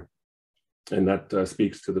offering. And that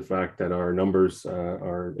speaks to the fact that our numbers,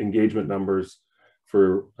 our engagement numbers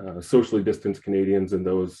for socially distanced Canadians and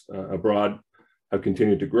those abroad have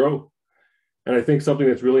continued to grow. And I think something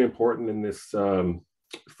that's really important in this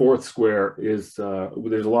fourth square is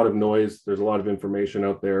there's a lot of noise, there's a lot of information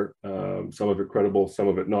out there, some of it credible, some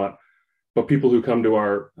of it not. But people who come to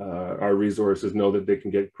our resources know that they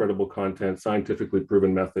can get credible content, scientifically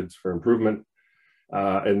proven methods for improvement.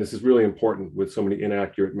 And this is really important with so many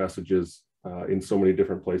inaccurate messages in so many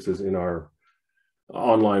different places in our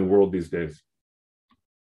online world these days.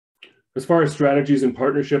 As far as strategies and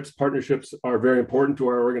partnerships are very important to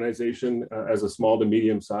our organization as a small to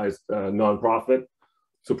medium-sized nonprofit.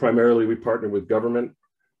 So primarily we partner with government,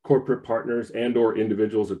 corporate partners, and/or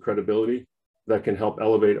individuals of credibility that can help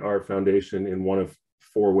elevate our foundation in one of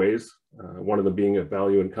 4 ways. One of them being a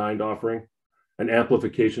value in kind offering, an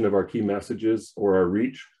amplification of our key messages or our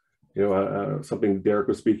reach, something Derek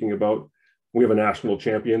was speaking about. We have a national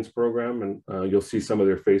champions program, and you'll see some of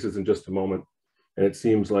their faces in just a moment. And it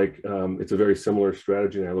seems like it's a very similar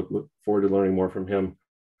strategy, and I look forward to learning more from him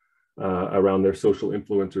around their social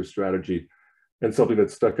influencer strategy. And something that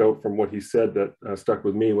stuck out from what he said that stuck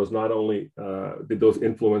with me was not only did those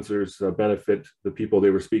influencers benefit the people they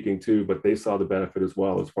were speaking to, but they saw the benefit as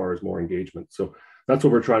well as far as more engagement. So that's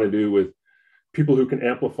what we're trying to do with people who can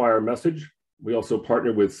amplify our message. We also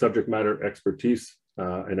partner with subject matter expertise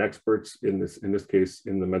and experts in this case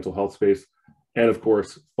in the mental health space. And of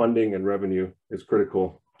course, funding and revenue is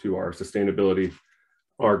critical to our sustainability,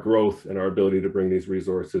 our growth, and our ability to bring these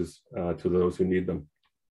resources to those who need them.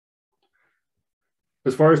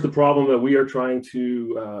 As far as the problem that we are trying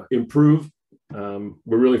to improve,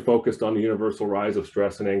 we're really focused on the universal rise of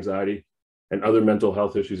stress and anxiety and other mental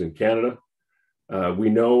health issues in Canada. We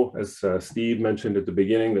know, as Steve mentioned at the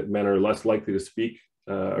beginning, that men are less likely to speak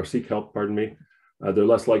or seek help, pardon me. They're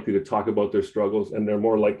less likely to talk about their struggles, and they're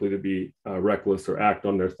more likely to be reckless or act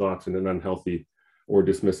on their thoughts in an unhealthy or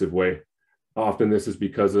dismissive way. Often this is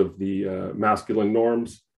because of the masculine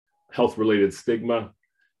norms, health-related stigma,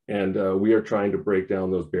 and we are trying to break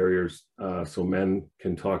down those barriers so men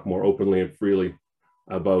can talk more openly and freely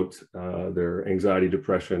about their anxiety,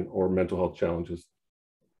 depression, or mental health challenges.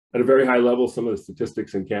 At a very high level, some of the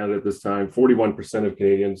statistics in Canada at this time, 41% of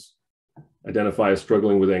Canadians identify as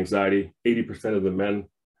struggling with anxiety. 80% of the men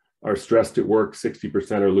are stressed at work.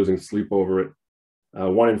 60% are losing sleep over it.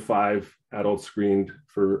 1 in 5 adults screened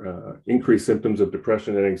for increased symptoms of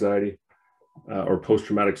depression and anxiety or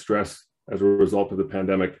post-traumatic stress as a result of the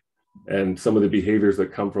pandemic. And some of the behaviors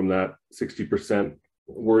that come from that, 60%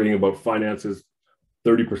 worrying about finances,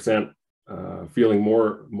 30% feeling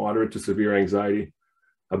more moderate to severe anxiety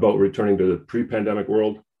about returning to the pre-pandemic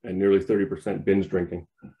world, and nearly 30% binge drinking.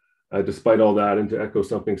 Despite all that, and to echo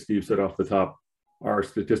something Steve said off the top, our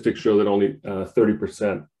statistics show that only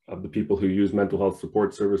 30% of the people who use mental health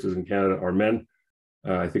support services in Canada are men.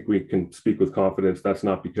 I think we can speak with confidence that's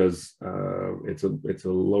not because it's a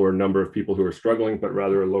lower number of people who are struggling, but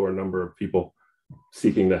rather a lower number of people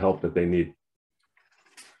seeking the help that they need.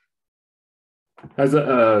 As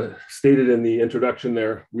stated in the introduction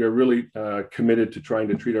there, we are really committed to trying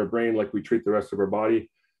to treat our brain like we treat the rest of our body.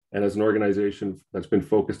 And as an organization that's been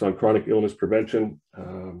focused on chronic illness prevention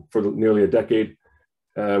for nearly a decade,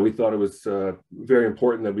 we thought it was very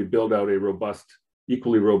important that we build out a robust,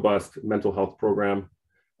 equally robust mental health program.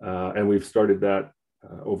 And we've started that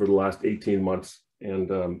over the last 18 months. And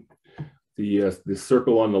the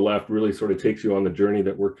circle on the left really sort of takes you on the journey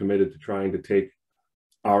that we're committed to trying to take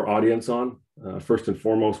our audience on. First and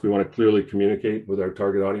foremost, we want to clearly communicate with our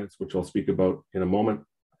target audience, which I'll speak about in a moment.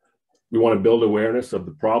 We want to build awareness of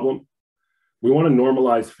the problem. We want to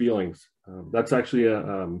normalize feelings. That's actually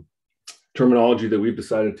a terminology that we've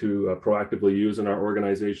decided to proactively use in our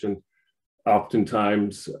organization.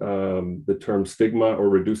 Oftentimes, the term stigma or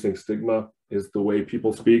reducing stigma is the way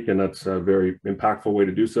people speak, and that's a very impactful way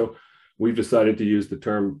to do so. We've decided to use the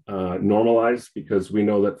term normalize because we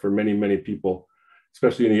know that for many, many people,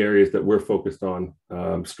 especially in the areas that we're focused on,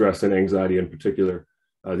 stress and anxiety in particular,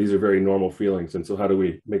 these are very normal feelings. And so how do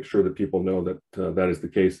we make sure that people know that that is the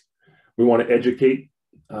case? We want to educate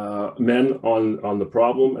men on the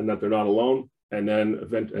problem and that they're not alone. And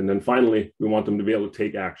then finally, we want them to be able to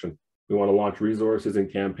take action. We want to launch resources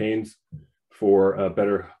and campaigns for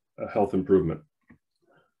better health improvement.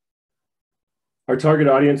 Our target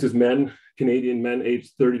audience is men, Canadian men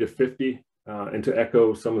aged 30 to 50. And to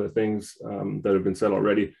echo some of the things that have been said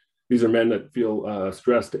already, these are men that feel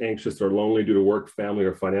stressed, anxious, or lonely due to work, family,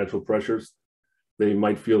 or financial pressures. They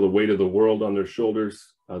might feel the weight of the world on their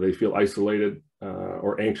shoulders. They feel isolated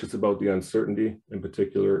or anxious about the uncertainty, in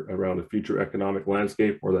particular around the future economic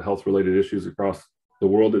landscape or the health-related issues across the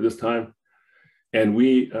world at this time. And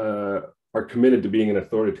we are committed to being an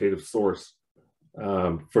authoritative source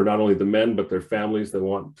for not only the men, but their families that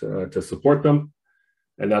want to support them.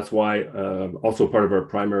 And that's why also part of our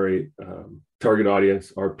primary target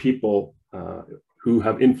audience are people who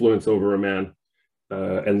have influence over a man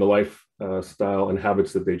and the lifestyle and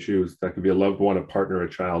habits that they choose. That could be a loved one, a partner, a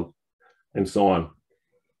child, and so on.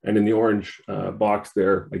 And in the orange box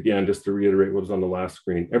there, again, just to reiterate what was on the last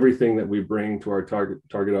screen, everything that we bring to our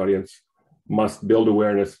target audience must build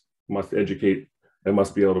awareness, must educate, and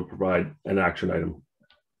must be able to provide an action item.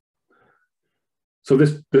 So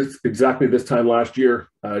exactly this time last year,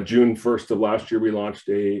 June 1st of last year, we launched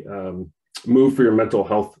a Move for Your Mental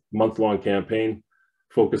Health month-long campaign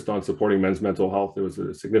focused on supporting men's mental health. It was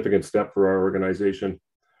a significant step for our organization,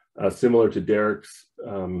 similar to Derek's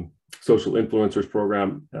social influencers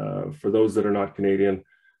program. For those that are not Canadian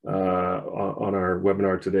on our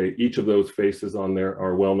webinar today, each of those faces on there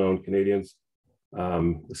are well-known Canadians.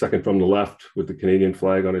 The second from the left with the Canadian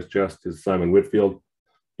flag on his chest is Simon Whitfield.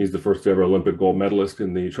 He's the first ever Olympic gold medalist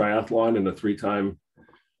in the triathlon and a 3-time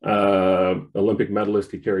Olympic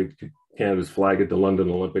medalist. He carried Canada's flag at the London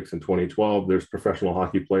Olympics in 2012. There's professional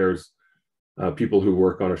hockey players, people who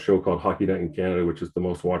work on a show called Hockey Night in Canada, which is the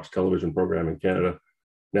most watched television program in Canada,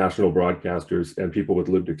 national broadcasters, and people with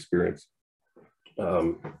lived experience.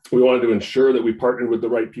 We wanted to ensure that we partnered with the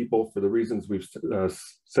right people for the reasons we've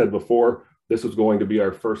said before. This was going to be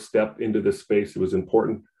our first step into this space. It was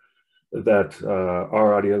important that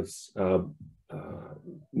our audience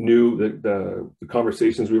knew that the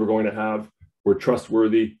conversations we were going to have were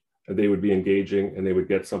trustworthy, and they would be engaging, and they would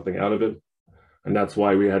get something out of it. And that's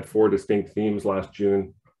why we had 4 distinct themes last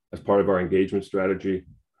June as part of our engagement strategy.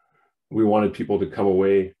 We wanted people to come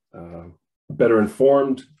away better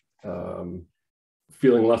informed,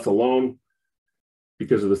 feeling less alone,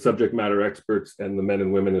 because of the subject matter experts and the men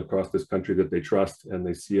and women across this country that they trust and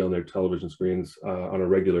they see on their television screens on a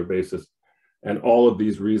regular basis. And all of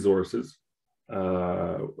these resources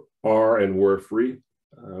are and were free.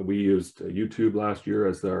 We used YouTube last year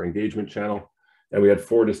as our engagement channel, and we had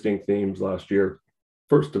 4 distinct themes last year.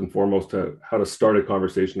 first and foremost how to start a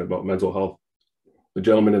conversation about mental health. The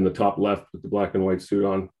gentleman in the top left with the black and white suit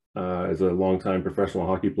on is a longtime professional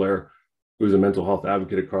hockey player who's a mental health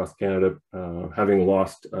advocate across Canada, having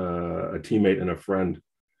lost a teammate and a friend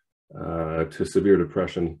to severe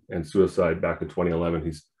depression and suicide back in 2011.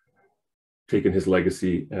 He's taken his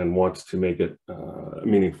legacy and wants to make it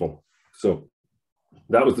meaningful. So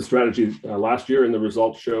that was the strategy last year, and the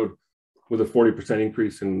results showed, with a 40%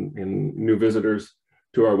 increase in new visitors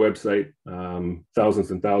to our website,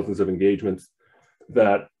 thousands and thousands of engagements,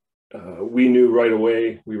 that we knew right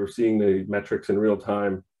away, we were seeing the metrics in real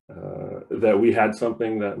time, that we had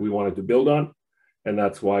something that we wanted to build on. And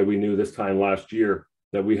that's why we knew this time last year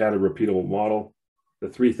that we had a repeatable model. The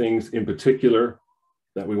three things in particular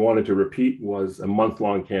that we wanted to repeat was a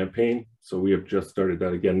month-long campaign. So we have just started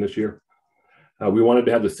that again this year. We wanted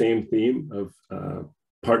to have the same theme of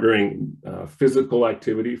partnering physical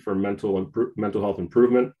activity for mental health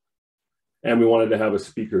improvement. And we wanted to have a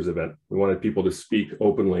speakers event. We wanted people to speak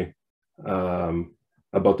openly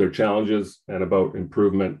about their challenges and about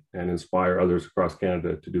improvement, and inspire others across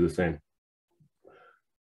Canada to do the same.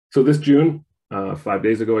 So this June, 5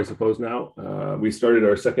 days ago, I suppose now, we started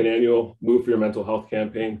our second annual Move for Your Mental Health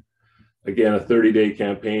campaign. Again, a 30-day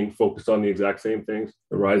campaign focused on the exact same things: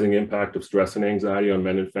 the rising impact of stress and anxiety on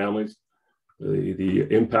men and families, the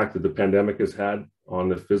impact that the pandemic has had on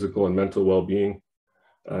the physical and mental well-being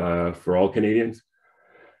for all Canadians.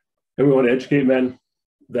 And we want to educate men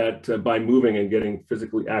that by moving and getting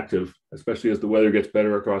physically active, especially as the weather gets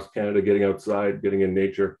better across Canada, getting outside, getting in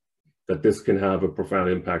nature, that this can have a profound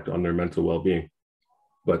impact on their mental well-being.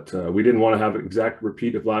 But we didn't want to have an exact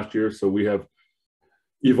repeat of last year, so we have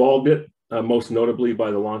evolved it, most notably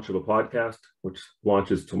by the launch of a podcast, which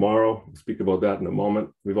launches tomorrow. We'll speak about that in a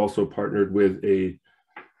moment. We've also partnered with a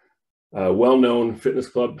well-known fitness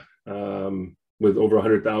club with over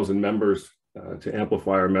 100,000 members to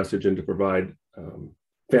amplify our message and to provide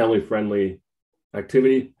family-friendly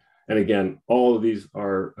activity. And again, all of these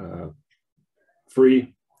are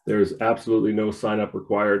free. There's absolutely no sign-up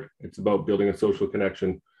required. It's about building a social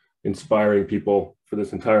connection, inspiring people for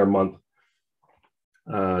this entire month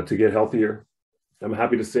to get healthier. I'm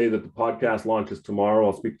happy to say that the podcast launches tomorrow.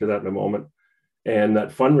 I'll speak to that in a moment. And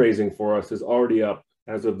that fundraising for us is already up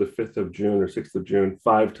as of the 5th of June or 6th of June,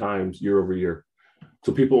 5 times year over year.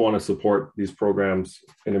 So people want to support these programs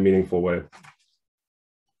in a meaningful way.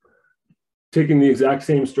 Taking the exact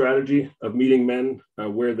same strategy of meeting men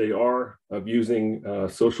where they are, of using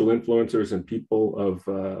social influencers and people of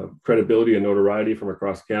credibility and notoriety from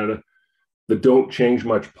across Canada. The Don't Change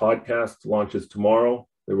Much podcast launches tomorrow.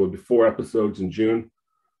 There will be 4 episodes in June.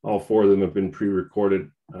 All 4 of them have been pre-recorded.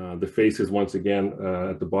 The faces, once again,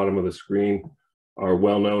 at the bottom of the screen, are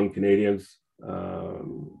well-known Canadians,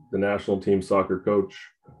 the national team soccer coach,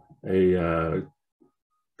 a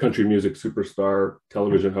country music superstar,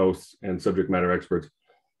 television hosts, and subject matter experts.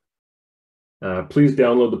 Please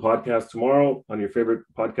download the podcast tomorrow on your favorite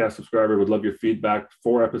podcast subscriber. Would love your feedback.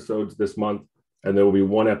 4 episodes this month, and there will be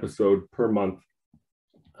 1 episode per month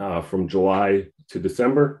from July to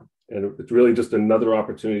December. And it's really just another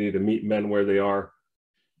opportunity to meet men where they are,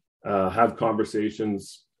 have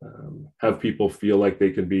conversations, have people feel like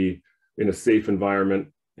they can be in a safe environment,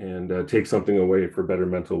 and take something away for better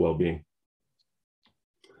mental well-being.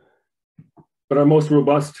 But our most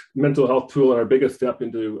robust mental health tool and our biggest step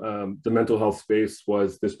into the mental health space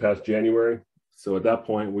was this past January. So at that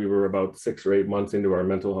point, we were about 6 or 8 months into our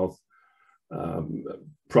mental health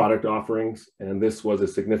product offerings. And this was a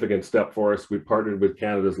significant step for us. We partnered with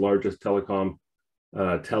Canada's largest telecom,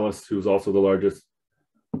 TELUS, who's also the largest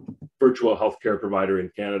virtual healthcare provider in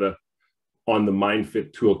Canada, on the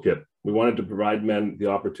MindFit Toolkit. We wanted to provide men the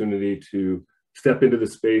opportunity to step into the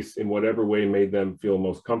space in whatever way made them feel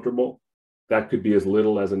most comfortable. That could be as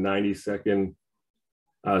little as a 90-second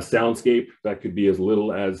soundscape. That could be as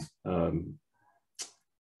little as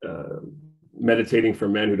meditating for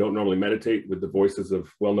men who don't normally meditate, with the voices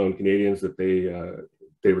of well-known Canadians that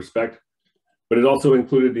they respect. But it also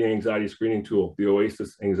included the anxiety screening tool, the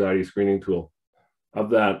Oasis anxiety screening tool. Of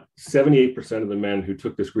that, 78% of the men who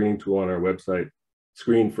took the screening tool on our website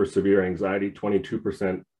screened for severe anxiety,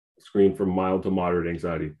 22% screened for mild to moderate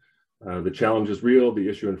anxiety. The challenge is real, the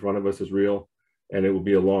issue in front of us is real, and it will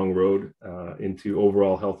be a long road into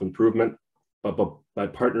overall health improvement. But by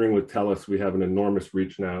partnering with TELUS, we have an enormous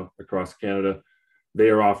reach now across Canada. They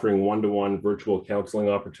are offering one-to-one virtual counseling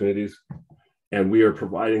opportunities, and we are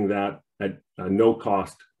providing that at no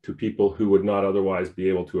cost to people who would not otherwise be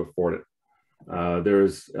able to afford it.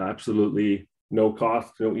 There's absolutely no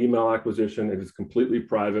cost, no email acquisition. It is completely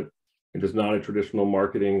private. It is not a traditional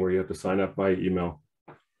marketing where you have to sign up by email.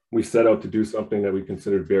 We set out to do something that we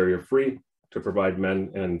considered barrier-free to provide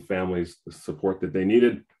men and families the support that they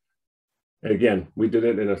needed. And again, we did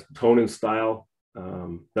it in a tone and style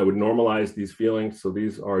that would normalize these feelings. So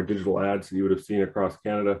these are digital ads that you would have seen across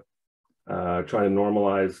Canada, trying to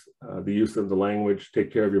normalize the use of the language,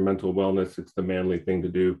 take care of your mental wellness. It's the manly thing to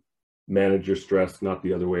do. Manage your stress, not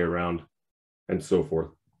the other way around, and so forth.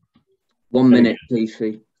 1 minute,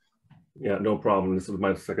 DC. Yeah, no problem. This is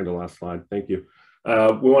my second to last slide. Thank you.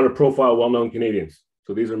 We want to profile well-known Canadians.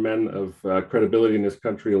 So these are men of credibility in this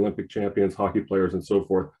country, Olympic champions, hockey players, and so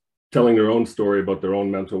forth, telling their own story about their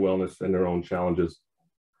own mental wellness and their own challenges.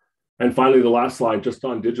 And finally, the last slide, just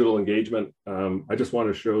on digital engagement. I just want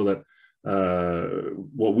to show that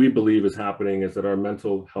what we believe is happening is that our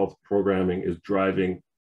mental health programming is driving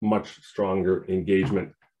much stronger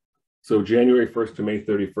engagement. So January 1st to May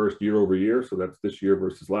 31st, year over year, so that's this year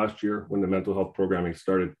versus last year when the mental health programming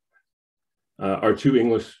started. Our two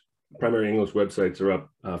primary English websites are up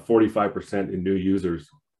 45% in new users.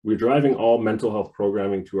 We're driving all mental health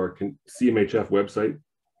programming to our CMHF website,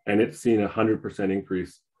 and it's seen a 100%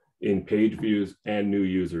 increase in page views and new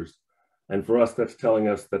users. And for us, that's telling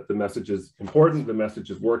us that the message is important, the message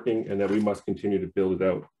is working, and that we must continue to build it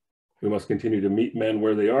out. We must continue to meet men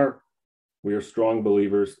where they are. We are strong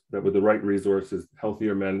believers that with the right resources,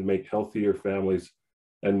 healthier men make healthier families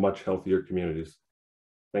and much healthier communities.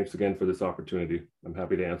 Thanks again for this opportunity. I'm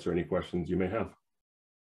happy to answer any questions you may have.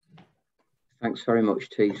 Thanks very much,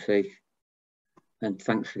 TC. And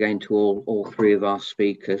thanks again to all three of our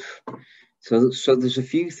speakers. So there's a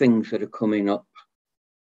few things that are coming up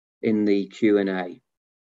in the Q&A.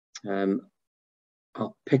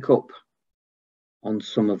 I'll pick up on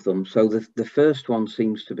some of them. So the first one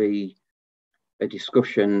seems to be a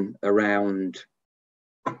discussion around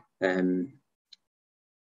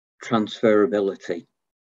transferability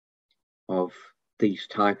of these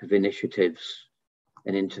type of initiatives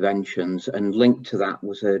and interventions, and linked to that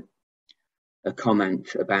was a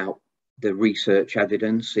comment about the research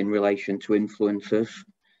evidence in relation to influencers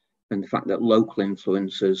and the fact that local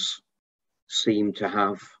influencers seem to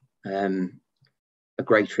have a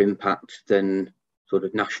greater impact than sort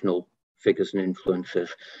of national figures and influencers.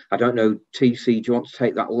 I don't know, TC, do you want to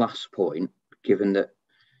take that last point, given that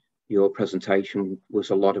your presentation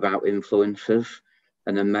was a lot about influencers?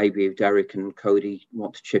 And then maybe if Derek and Cody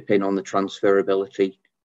want to chip in on the transferability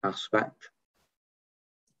aspect.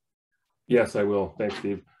 Yes, I will. Thanks,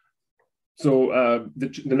 Steve. So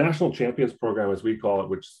the National Champions Program, as we call it,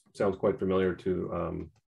 which sounds quite familiar to,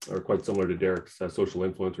 or quite similar to Derek's Social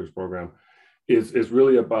Influencers Program, is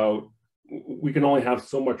really about, we can only have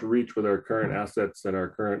so much reach with our current assets and our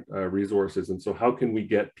current resources. And so how can we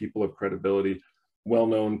get people of credibility,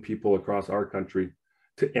 well-known people across our country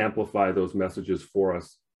to amplify those messages for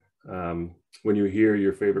us? When you hear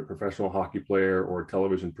your favorite professional hockey player or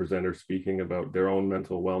television presenter speaking about their own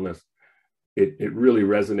mental wellness, it really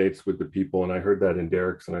resonates with the people. And I heard that in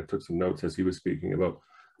Derek's, and I took some notes as he was speaking about.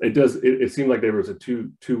 It seemed like there was a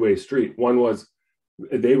two-way street. One was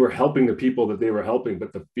they were helping the people that they were helping,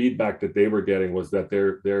 but the feedback that they were getting was that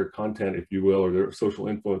their content, if you will, or their social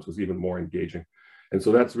influence was even more engaging. And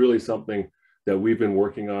so that's really something that we've been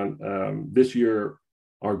working on. This year,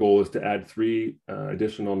 our goal is to add 3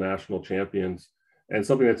 additional national champions. And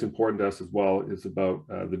something that's important to us as well is about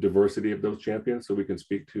the diversity of those champions, so we can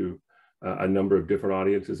speak to a number of different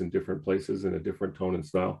audiences in different places in a different tone and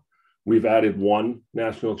style. We've added 1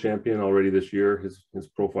 national champion already this year. His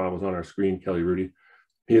profile was on our screen, Kelly Rudy.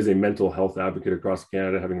 He is a mental health advocate across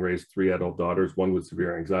Canada, having raised 3 adult daughters, 1 with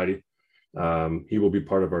severe anxiety. He will be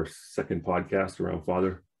part of our second podcast around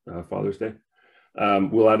Father's Day.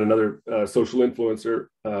 We'll add another social influencer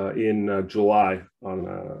in July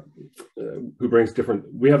on who brings different.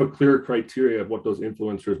 We have a clear criteria of what those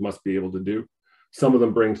influencers must be able to do. Some of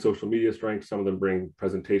them bring social media strength, some of them bring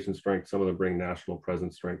presentation strength, some of them bring national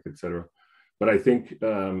presence strength, etc. But I think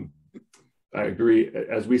I agree.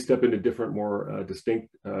 As we step into different, more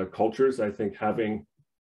distinct cultures, I think having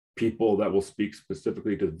people that will speak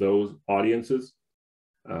specifically to those audiences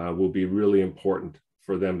will be really important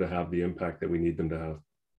for them to have the impact that we need them to have.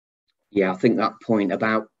 Yeah, I think that point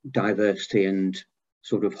about diversity and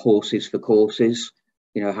sort of horses for courses,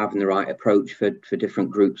 you know, having the right approach for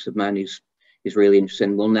different groups of men is really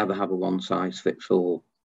interesting. We'll never have a one size fits all.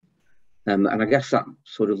 And I guess that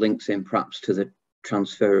sort of links in perhaps to the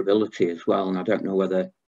transferability as well. And I don't know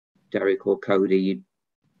whether Derek or Cody,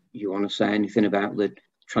 you want to say anything about the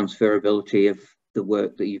transferability of the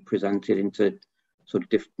work that you presented into sort of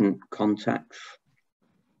different contexts?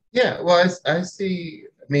 Yeah, well, I see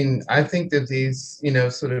mean, I think that these, you know,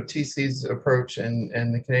 sort of TC's approach and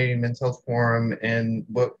the Canadian Men's Health Forum and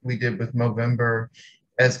what we did with Movember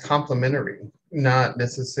as complementary, not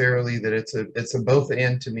necessarily that it's a both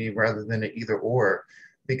and to me rather than an either or,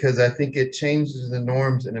 because I think it changes the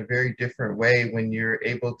norms in a very different way when you're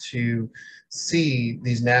able to see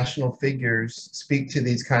these national figures speak to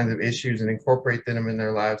these kinds of issues and incorporate them in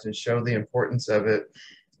their lives and show the importance of it.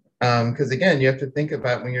 Because again, you have to think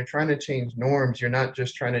about when you're trying to change norms, you're not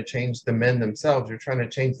just trying to change the men themselves, you're trying to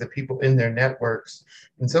change the people in their networks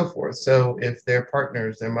and so forth. So if their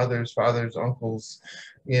partners, their mothers, fathers, uncles,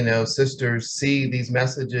 you know, sisters see these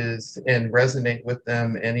messages and resonate with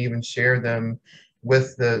them and even share them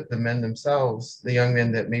with the men themselves, the young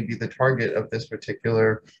men that may be the target of this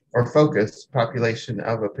particular or focused population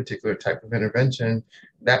of a particular type of intervention,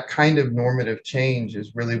 that kind of normative change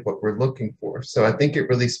is really what we're looking for. So I think it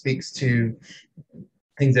really speaks to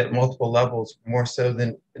things at multiple levels, more so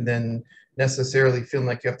than necessarily feeling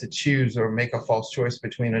like you have to choose or make a false choice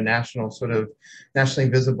between a national sort of nationally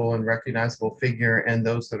visible and recognizable figure and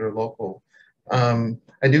those that are local.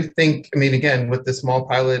 I do think, I mean, again, with the small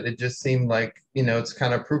pilot, it just seemed like, you know, it's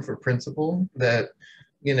kind of proof of principle that,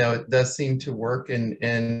 you know, it does seem to work. And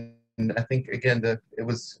I think, again, it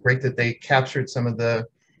was great that they captured some of the,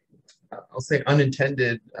 I'll say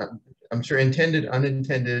unintended, I'm sure intended,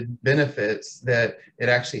 unintended benefits that it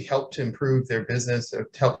actually helped to improve their business, it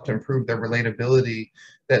helped to improve their relatability,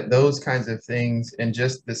 that those kinds of things and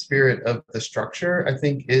just the spirit of the structure, I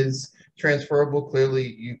think is transferable.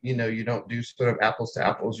 Clearly, you know, you don't do sort of apples to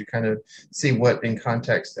apples. You kind of see what in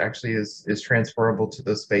context actually is transferable to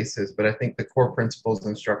those spaces. But I think the core principles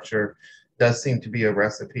and structure does seem to be a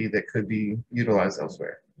recipe that could be utilized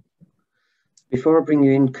elsewhere. Before I bring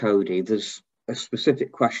you in, Cody, there's a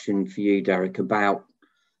specific question for you, Derek, about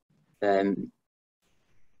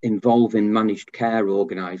involving managed care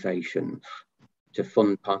organisations to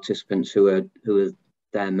fund participants who are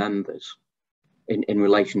their members in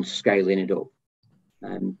relation to scaling it up.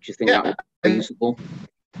 Do you think that would be useful?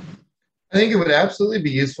 I think it would absolutely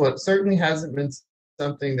be useful. It certainly hasn't been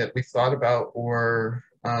something that we thought about or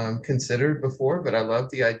considered before, but I love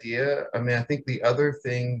the idea. I mean, I think the other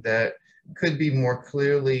thing that could be more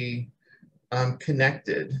clearly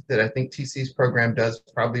connected, that I think TC's program does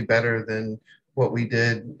probably better than what we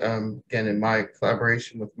did, again, in my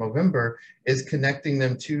collaboration with Movember, is connecting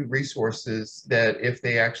them to resources that if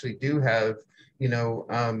they actually do have, you know,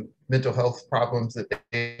 mental health problems, that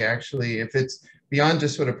they actually, if it's beyond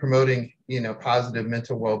just sort of promoting, you know, positive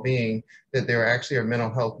mental well-being, that there actually are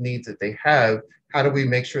mental health needs that they have, how do we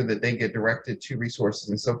make sure that they get directed to resources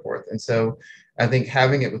and so forth? And so I think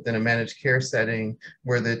having it within a managed care setting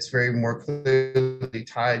where that's very more clearly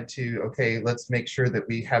tied to, okay, let's make sure that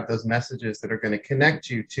we have those messages that are going to connect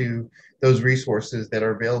you to those resources that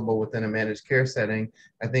are available within a managed care setting.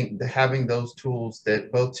 I think having those tools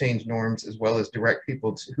that both change norms as well as direct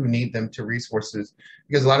people who need them to resources,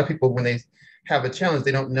 because a lot of people, when they have a challenge,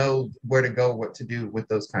 they don't know where to go, what to do with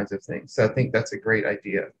those kinds of things. So I think that's a great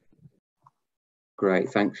idea.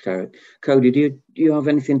 Great, thanks, Derek. Cody, do you have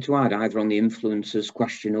anything to add either on the influencers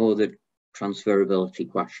question or the transferability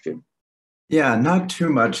question? Yeah, not too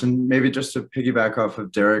much. And maybe just to piggyback off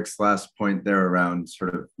of Derek's last point there around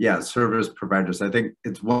sort of, yeah, service providers. I think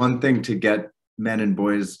it's one thing to get men and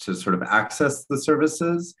boys to sort of access the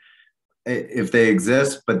services if they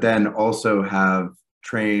exist, but then also have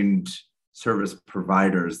trained service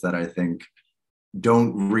providers that I think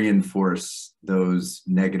don't reinforce those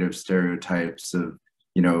negative stereotypes of,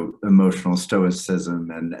 you know, emotional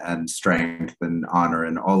stoicism and strength and honor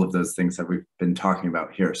and all of those things that we've been talking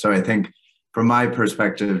about here. So I think from my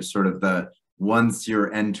perspective, sort of once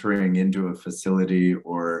you're entering into a facility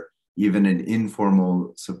or even an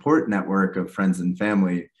informal support network of friends and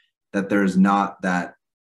family, that there's not that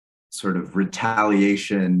sort of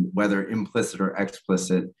retaliation, whether implicit or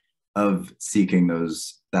explicit, of seeking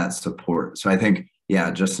that support. So I think, yeah,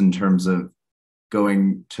 just in terms of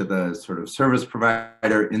going to the sort of service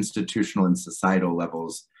provider, institutional and societal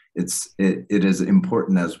levels, it is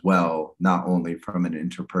important as well, not only from an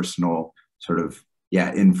interpersonal sort of,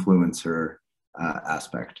 yeah, influencer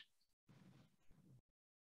aspect.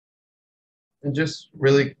 And just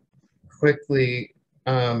really quickly,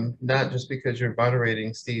 not just because you're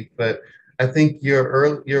moderating, Steve, but I think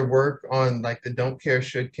your work on like the don't care,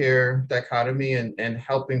 should care dichotomy and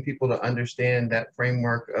helping people to understand that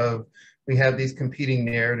framework of, we have these competing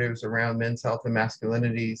narratives around men's health and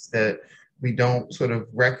masculinities that we don't sort of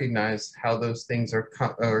recognize how those things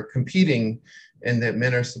are competing and that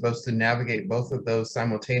men are supposed to navigate both of those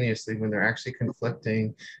simultaneously when they're actually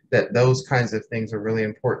conflicting, that those kinds of things are really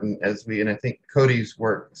important and I think Cody's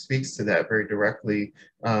work speaks to that very directly,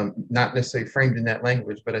 not necessarily framed in that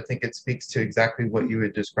language, but I think it speaks to exactly what you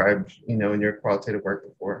had described, in your qualitative work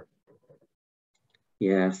before.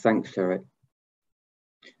 Yeah, thanks, Derek.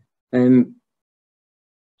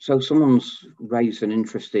 So someone's raised an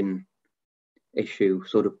interesting issue,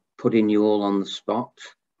 sort of putting you all on the spot,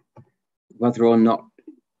 whether or not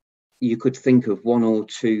you could think of one or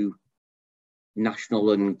two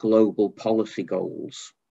national and global policy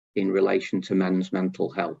goals in relation to men's mental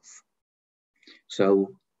health.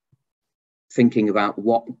 So thinking about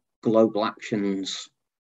what global actions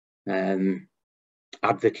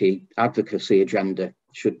advocacy agenda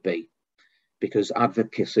should be, because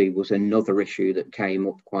advocacy was another issue that came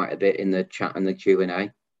up quite a bit in the chat and the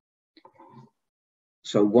Q&A.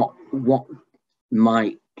 So what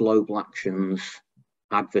might global actions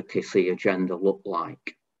advocacy agenda look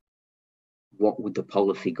like? What would the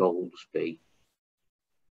policy goals be?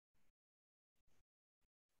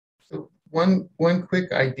 So one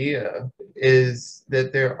quick idea is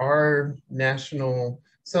that there are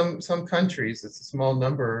some countries, it's a small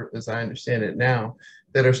number as I understand it now,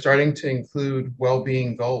 that are starting to include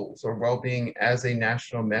well-being goals or well-being as a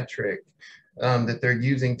national metric that they're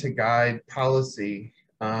using to guide policy.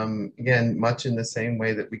 Again, much in the same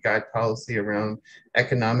way that we guide policy around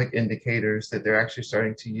economic indicators, that they're actually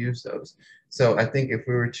starting to use those. So I think if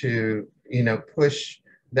we were to, push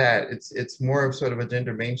that, it's more of sort of a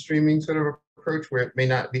gender mainstreaming sort of approach where it may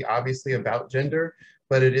not be obviously about gender,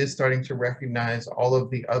 but it is starting to recognize all of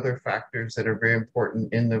the other factors that are very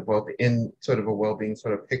important in sort of a well-being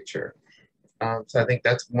sort of picture. So I think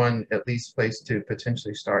that's one at least place to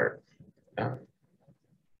potentially start.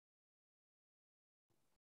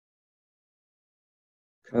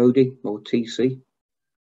 Cody or TC?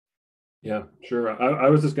 Yeah, sure. I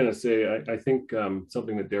was just going to say, I think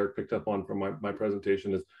something that Derek picked up on from my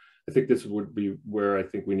presentation is, I think this would be where I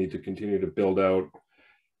think we need to continue to build out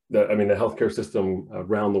that. I mean, the healthcare system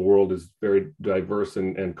around the world is very diverse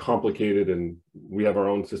and complicated, and we have our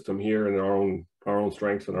own system here and our own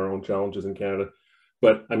strengths and our own challenges in Canada.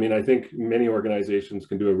 But I mean, I think many organizations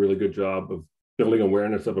can do a really good job of building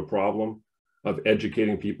awareness of a problem, of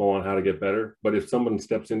educating people on how to get better. But if someone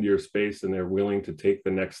steps into your space and they're willing to take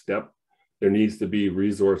the next step, there needs to be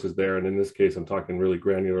resources there. And in this case, I'm talking really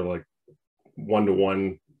granular, like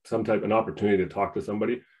one-to-one, an opportunity to talk to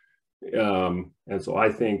somebody. And so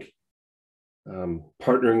I think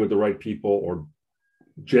partnering with the right people or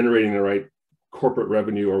generating the right corporate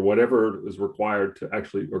revenue or whatever is required to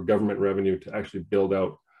actually, or government revenue to actually build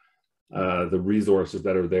out the resources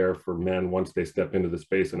that are there for men once they step into the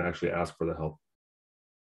space and actually ask for the help.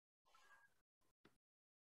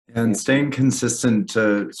 And staying consistent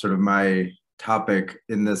to sort of my topic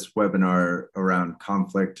in this webinar around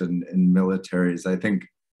conflict and militaries, I think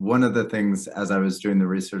one of the things as I was doing the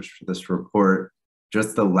research for this report,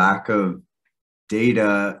 just the lack of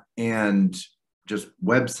data and just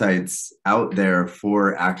websites out there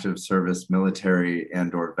for active service military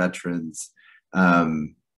and or veterans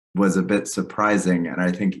was a bit surprising. And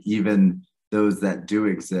I think even those that do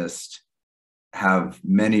exist have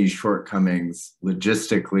many shortcomings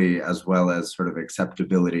logistically as well as sort of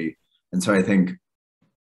acceptability. And so I think,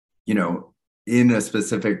 in a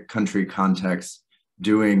specific country context,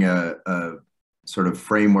 doing a sort of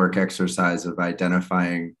framework exercise of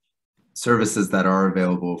identifying services that are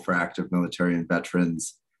available for active military and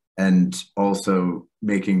veterans, and also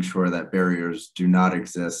making sure that barriers do not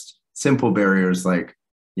exist. Simple barriers like,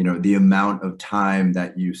 the amount of time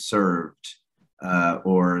that you served,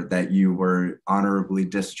 or that you were honorably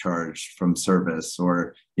discharged from service,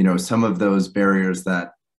 or, some of those barriers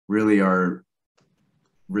that really are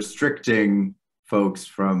restricting folks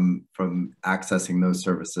from accessing those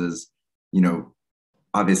services.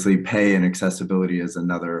 Obviously pay and accessibility is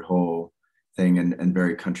another whole thing, and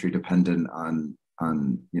very country dependent on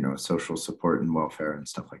social support and welfare and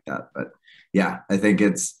stuff like that. But yeah, I think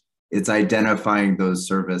it's identifying those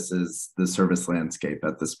services, the service landscape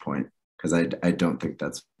at this point, because I don't think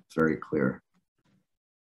that's very clear.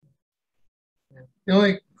 The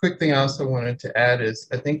only quick thing I also wanted to add is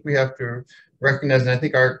I think we have to recognize, and I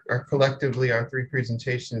think our collectively, our three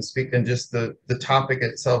presentations speak, and just the topic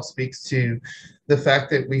itself speaks to the fact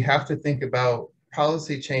that we have to think about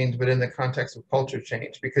policy change, but in the context of culture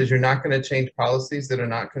change, because you're not going to change policies that are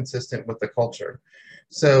not consistent with the culture.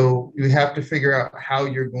 So you have to figure out how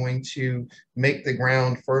you're going to make the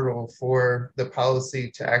ground fertile for the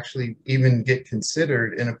policy to actually even get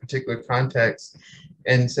considered in a particular context.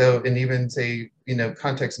 And so, and even say, you know,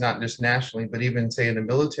 context, not just nationally, but even say in a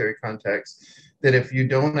military context, that if you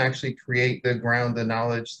don't actually create the ground, the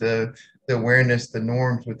knowledge, the awareness, the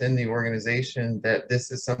norms within the organization, that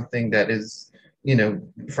this is something that is, you know,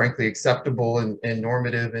 frankly acceptable and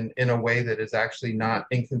normative and in a way that is actually not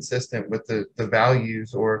inconsistent with the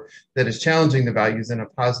values, or that is challenging the values in a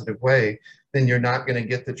positive way, then you're not going to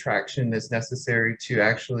get the traction that's necessary to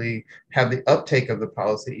actually have the uptake of the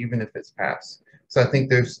policy, even if it's passed. So I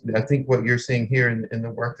think what you're seeing here in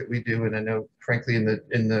the work that we do, and I know, frankly, and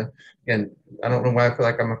I don't know why I feel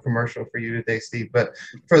like I'm a commercial for you today, Steve, but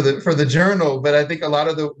for the journal. But I think a lot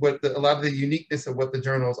of the uniqueness of what the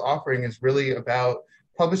journal is offering is really about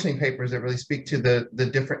publishing papers that really speak to the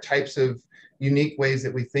different types of unique ways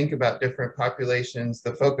that we think about different populations,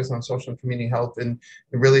 the focus on social and community health, and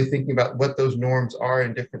really thinking about what those norms are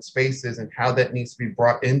in different spaces and how that needs to be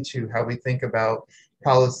brought into how we think about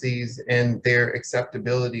policies and their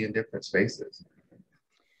acceptability in different spaces.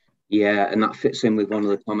 Yeah, and that fits in with one of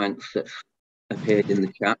the comments that's appeared in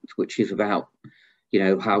the chat, which is about, you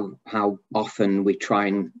know, how often we try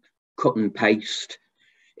and cut and paste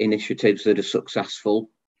initiatives that are successful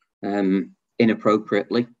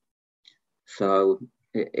inappropriately. So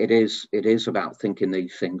it is about thinking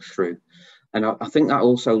these things through. And I think that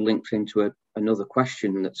also links into another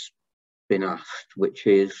question that's been asked, which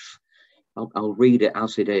is, I'll read it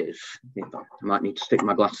as it is. I might need to stick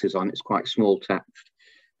my glasses on, it's quite small text.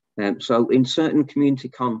 So in certain community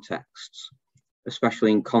contexts,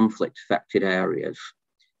 especially in conflict-affected areas,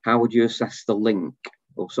 how would you assess the link,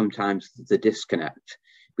 or sometimes the disconnect,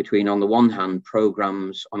 between, on the one hand,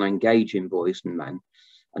 programmes on engaging boys and men,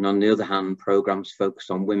 and on the other hand, programmes focused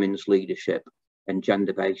on women's leadership and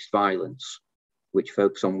gender-based violence, which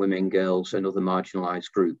focus on women, girls, and other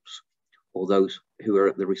marginalised groups, or those who are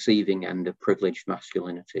at the receiving end of privileged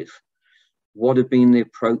masculinities? What have been the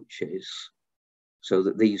approaches so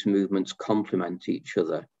that these movements complement each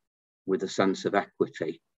other with a sense of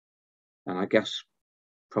equity? And I guess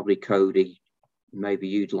probably Cody, maybe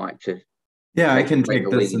you'd like to. Yeah, I can take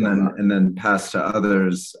this and then pass to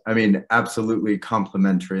others. I mean, absolutely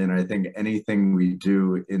complementary. And I think anything we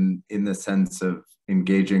do in the sense of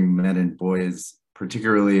engaging men and boys,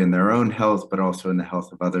 particularly in their own health, but also in the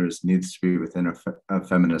health of others, needs to be within a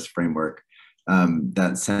feminist framework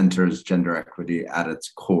that centers gender equity at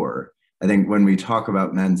its core. I think when we talk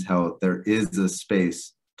about men's health, there is a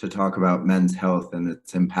space to talk about men's health and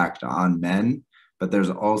its impact on men, but there's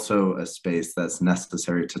also a space that's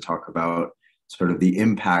necessary to talk about sort of the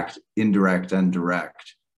impact, indirect and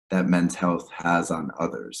direct, that men's health has on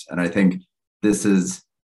others. And I think this is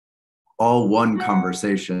all one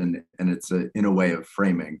conversation, and it's in a way of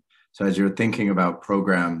framing. So as you're thinking about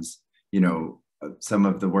programs, you know, some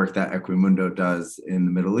of the work that Equimundo does in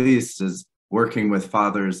the Middle East is working with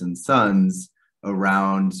fathers and sons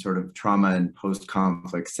around sort of trauma and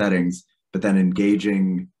post-conflict settings, but then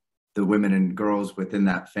engaging the women and girls within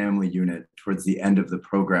that family unit towards the end of the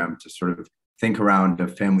program to sort of think around a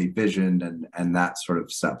family vision and that sort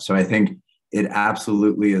of stuff. So I think it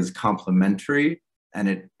absolutely is complementary,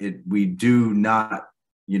 and we do not,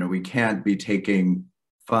 you know, we can't be taking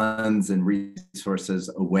funds and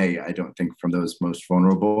resources away, I don't think, from those most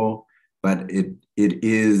vulnerable, but it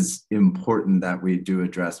is important that we do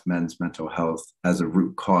address men's mental health as a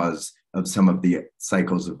root cause of some of the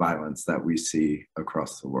cycles of violence that we see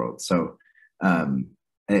across the world. So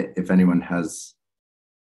if anyone has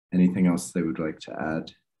anything else they would like to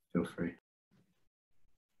add, feel free.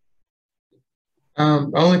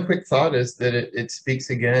 Only quick thought is that it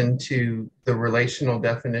speaks again to the relational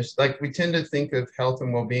definition. Like, we tend to think of health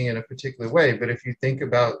and well-being in a particular way, but if you think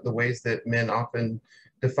about the ways that men often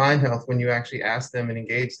define health, when you actually ask them and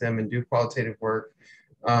engage them and do qualitative work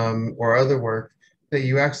or other work, that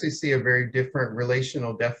you actually see a very different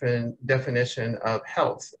relational definition of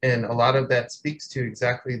health. And a lot of that speaks to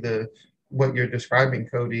exactly what you're describing,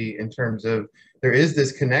 Cody, in terms of there is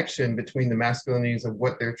this connection between the masculinities of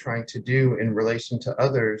what they're trying to do in relation to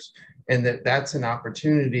others, and that's an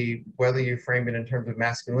opportunity, whether you frame it in terms of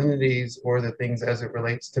masculinities or the things as it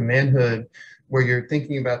relates to manhood, where you're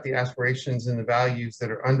thinking about the aspirations and the values that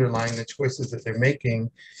are underlying the choices that they're making,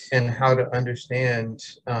 and how to understand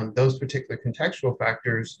those particular contextual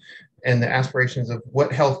factors and the aspirations of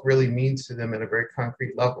what health really means to them at a very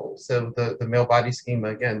concrete level. So the male body schema,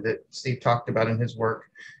 again, that Steve talked about in his work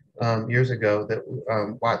years ago, that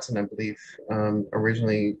Watson, I believe,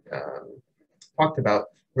 originally talked about,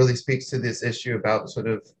 really speaks to this issue about sort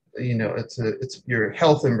of, you know, it's your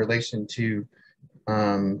health in relation to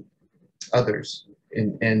others,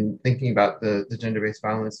 and thinking about the gender-based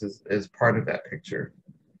violence as part of that picture.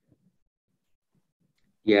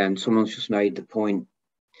 Yeah, and someone's just made the point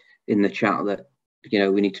in the chat that, you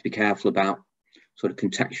know, we need to be careful about sort of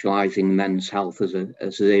contextualizing men's health as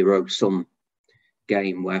a zero-sum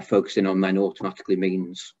game where focusing on men automatically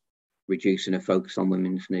means reducing a focus on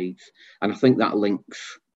women's needs. And I think that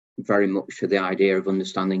links very much to the idea of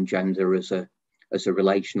understanding gender as a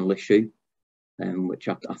relational issue, which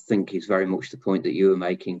I think is very much the point that you were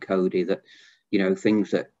making, Cody, that, you know,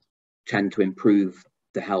 things that tend to improve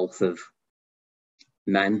the health of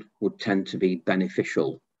men would tend to be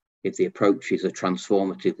beneficial, if the approach is a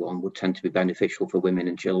transformative one, would tend to be beneficial for women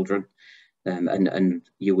and children, and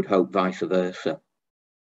you would hope vice versa.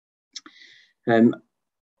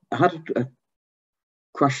 I had a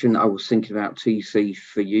question I was thinking about, TC,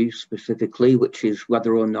 for you specifically, which is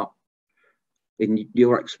whether or not, in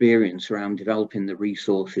your experience around developing the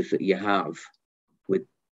resources that you have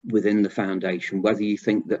within the foundation, whether you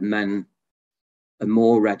think that men are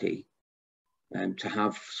more ready to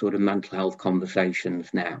have sort of mental health conversations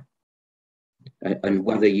now, and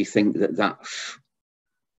whether you think that that's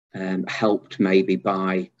helped maybe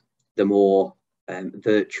by the more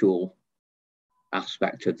virtual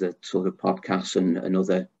aspect of the sort of podcasts and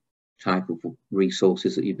other type of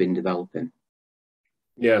resources that you've been developing.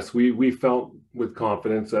 Yes, we felt with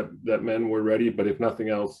confidence that men were ready, but if nothing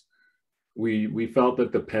else, we felt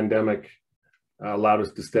that the pandemic allowed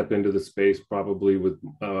us to step into the space probably with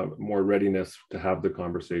more readiness to have the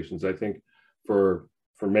conversations. I think for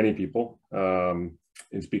many people,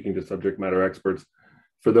 in speaking to subject matter experts,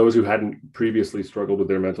 for those who hadn't previously struggled with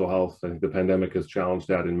their mental health, I think the pandemic has challenged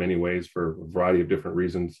that in many ways for a variety of different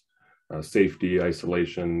reasons: safety,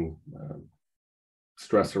 isolation,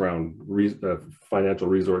 stress around financial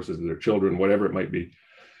resources of their children, whatever it might be.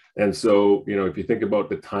 And so, you know, if you think about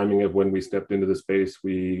the timing of when we stepped into the space,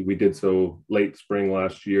 we did so late spring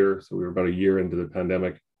last year. So we were about a year into the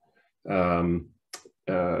pandemic. And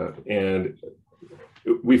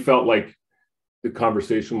we felt like the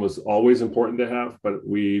conversation was always important to have, but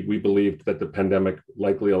we believed that the pandemic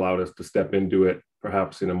likely allowed us to step into it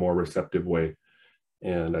perhaps in a more receptive way.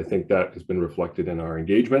 And I think that has been reflected in our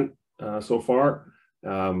engagement so far.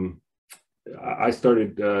 I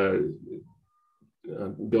started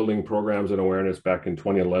building programs and awareness back in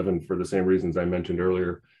 2011 for the same reasons I mentioned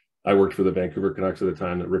earlier. I worked for the Vancouver Canucks at the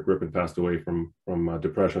time that Rick Rippon passed away from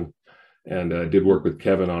depression, and did work with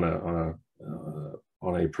Kevin on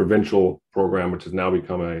a provincial program, which has now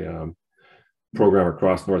become a program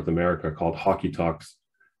across North America called Hockey Talks,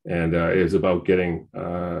 and is about getting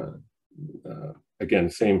again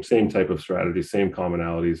same type of strategy, same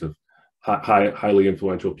commonalities of highly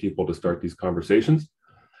influential people to start these conversations.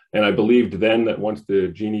 And I believed then that once the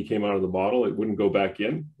genie came out of the bottle, it wouldn't go back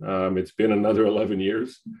in. It's been another 11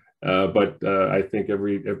 years, but I think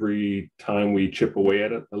every time we chip away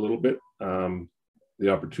at it a little bit, the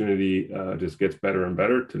opportunity just gets better and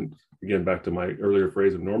better, to, again, back to my earlier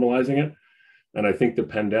phrase of normalizing it. And I think the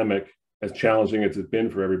pandemic, as challenging as it's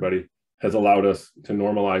been for everybody, has allowed us to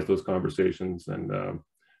normalize those conversations. And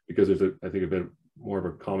because there's, I think, a bit more of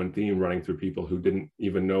a common theme running through people who didn't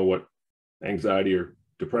even know what anxiety or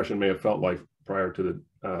depression may have felt like prior to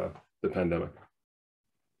the pandemic.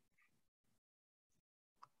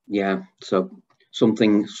 Yeah, so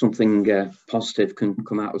something positive can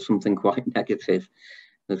come out of something quite negative.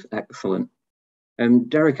 That's excellent.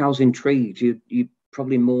 Derek, I was intrigued. You're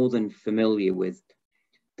probably more than familiar with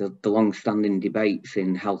the long-standing debates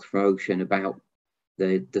in health promotion about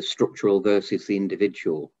the structural versus the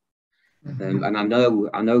individual. Mm-hmm. And I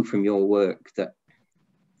know from your work that,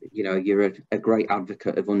 you know, you're a great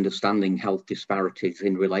advocate of understanding health disparities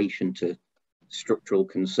in relation to structural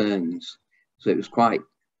concerns. So it was quite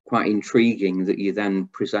intriguing that you then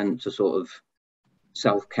present a sort of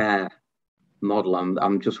self-care model.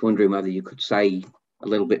 I'm just wondering whether you could say a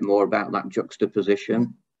little bit more about that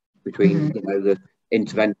juxtaposition between, you know, the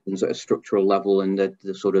interventions at a structural level and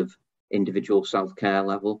the sort of individual self-care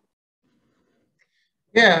level.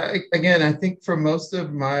 Yeah, again, I think for most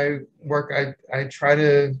of my work, I try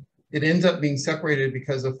to, it ends up being separated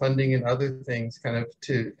because of funding and other things, kind of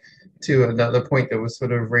to another point that was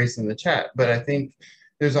sort of raised in the chat. But I think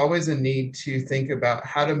there's always a need to think about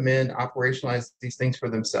how do men operationalize these things for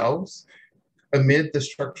themselves amid the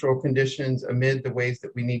structural conditions, amid the ways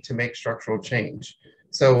that we need to make structural change.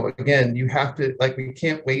 So again, you have to, like, we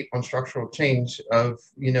can't wait on structural change of,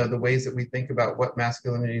 you know, the ways that we think about what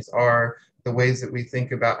masculinities are, the ways that we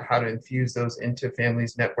think about how to infuse those into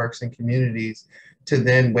families, networks, and communities, to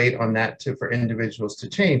then wait on that for individuals to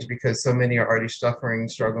change, because so many are already suffering,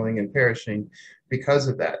 struggling, and perishing because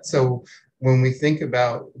of that. So when we think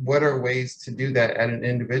about what are ways to do that at an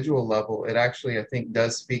individual level, it actually, I think,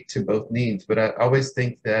 does speak to both needs. But I always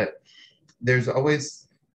think that there's always,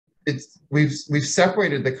 we've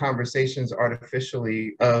separated the conversations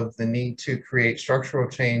artificially of the need to create structural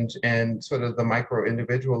change and sort of the micro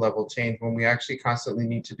individual level change, when we actually constantly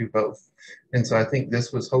need to do both. And so I think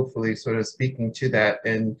this was hopefully sort of speaking to that.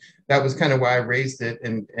 And that was kind of why I raised it,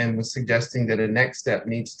 and was suggesting that a next step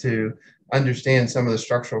needs to understand some of the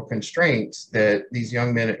structural constraints that these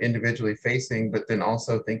young men are individually facing, but then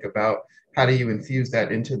also think about how do you infuse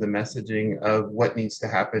that into the messaging of what needs to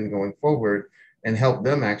happen going forward, and help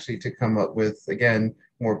them actually to come up with, again,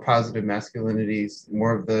 more positive masculinities,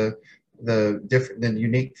 more of the different, the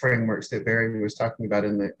unique frameworks that Barry was talking about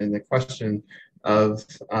in the question of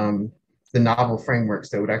the novel frameworks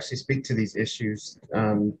that would actually speak to these issues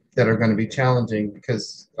that are going to be challenging,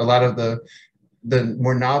 because a lot of the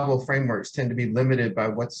more novel frameworks tend to be limited by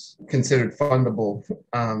what's considered fundable.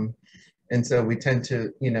 And so we tend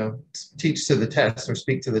to, you know, teach to the test or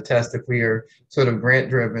speak to the test if we are sort of grant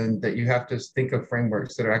driven, that you have to think of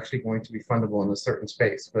frameworks that are actually going to be fundable in a certain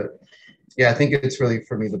space. But yeah, I think it's really,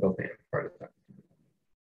 for me, the both and part of that.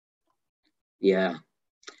 Yeah,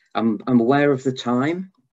 I'm aware of the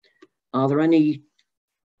time. Are there any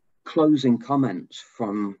closing comments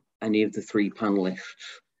from any of the three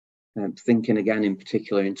panelists? Thinking again in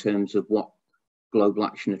particular in terms of what Global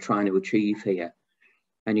Action are trying to achieve here.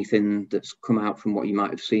 Anything that's come out from what you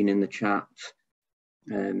might have seen in the chat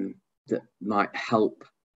that might help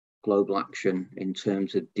Global Action in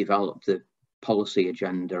terms of develop the policy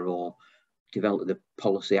agenda or develop the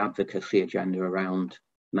policy advocacy agenda around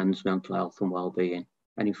men's mental health and well-being?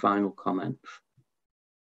 Any final comments?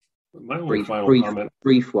 My only final comment.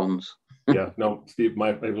 Brief ones. Yeah, no, Steve,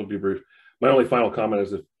 it'll be brief. My only final comment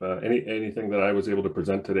is if anything that I was able to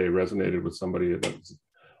present today resonated with somebody that's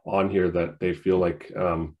on here that they feel like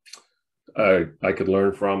I could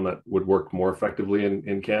learn from, that would work more effectively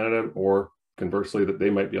in Canada, or conversely that they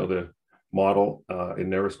might be able to model in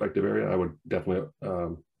their respective area, I would definitely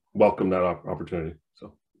welcome that opportunity.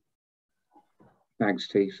 So, thanks,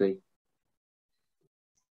 TC.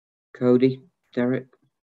 Cody, Derek.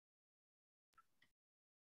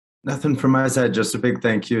 Nothing from my side, just a big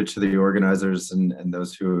thank you to the organizers and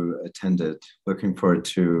those who attended. Looking forward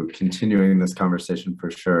to continuing this conversation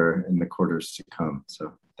for sure in the quarters to come.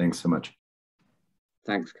 So thanks so much.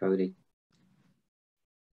 Thanks, Cody.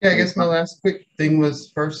 Yeah, I guess my last quick thing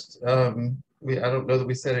was first, I don't know that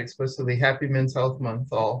we said it explicitly, Happy Men's Health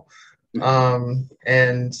Month all. I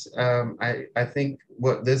think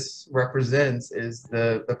what this represents is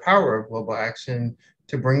the power of global action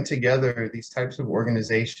to bring together these types of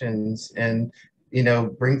organizations and, you know,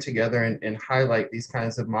 bring together and highlight these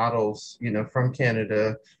kinds of models, you know, from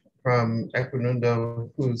Canada, from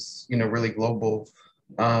Equimundo, who's, you know, really global,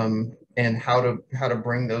 and how to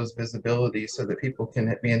bring those visibilities so that people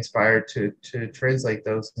can be inspired to translate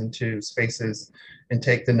those into spaces and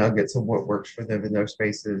take the nuggets of what works for them in those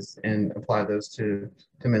spaces and apply those to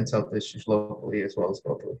men's health issues locally as well as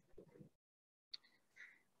globally.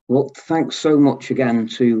 Well, thanks so much again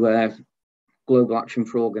to Global Action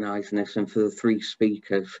for organising this, and for the three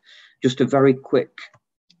speakers. Just a very quick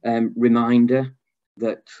reminder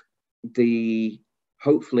that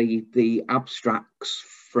hopefully the abstracts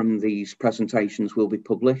from these presentations will be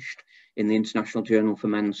published in the International Journal for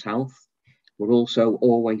Men's Health. We're also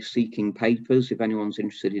always seeking papers if anyone's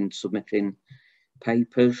interested in submitting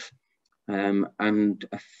papers. And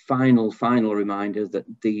a final reminder that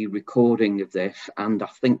the recording of this, and I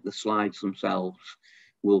think the slides themselves,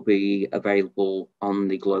 will be available on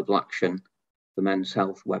the Global Action for Men's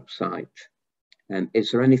Health website.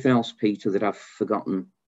 Is there anything else, Peter, that I've forgotten?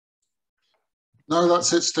 No,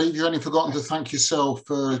 that's it, Steve. You've only forgotten to thank yourself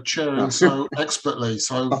for chairing so expertly.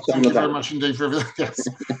 So thank you very much indeed for everything. Yes,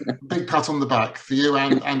 big pat on the back for you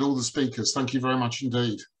and all the speakers. Thank you very much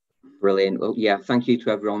indeed. Brilliant. Well, yeah, thank you to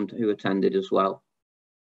everyone who attended as well.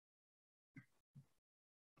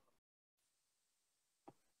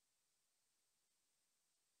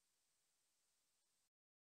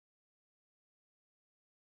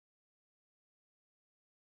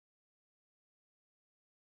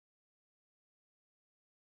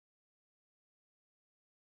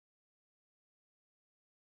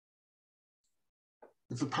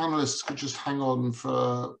 If the panelists could just hang on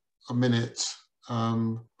for a minute,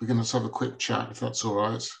 we're going to have a quick chat, if that's all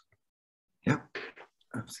right. Yeah,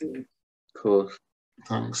 absolutely. Of course.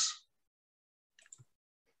 Thanks.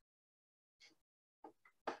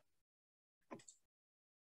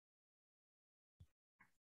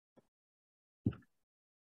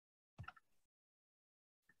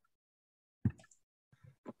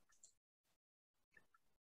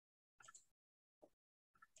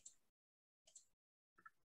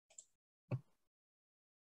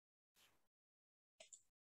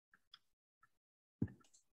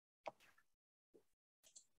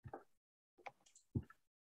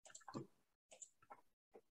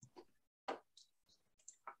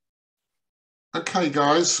 Okay,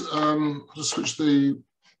 guys, I'll just switch the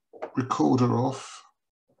recorder off.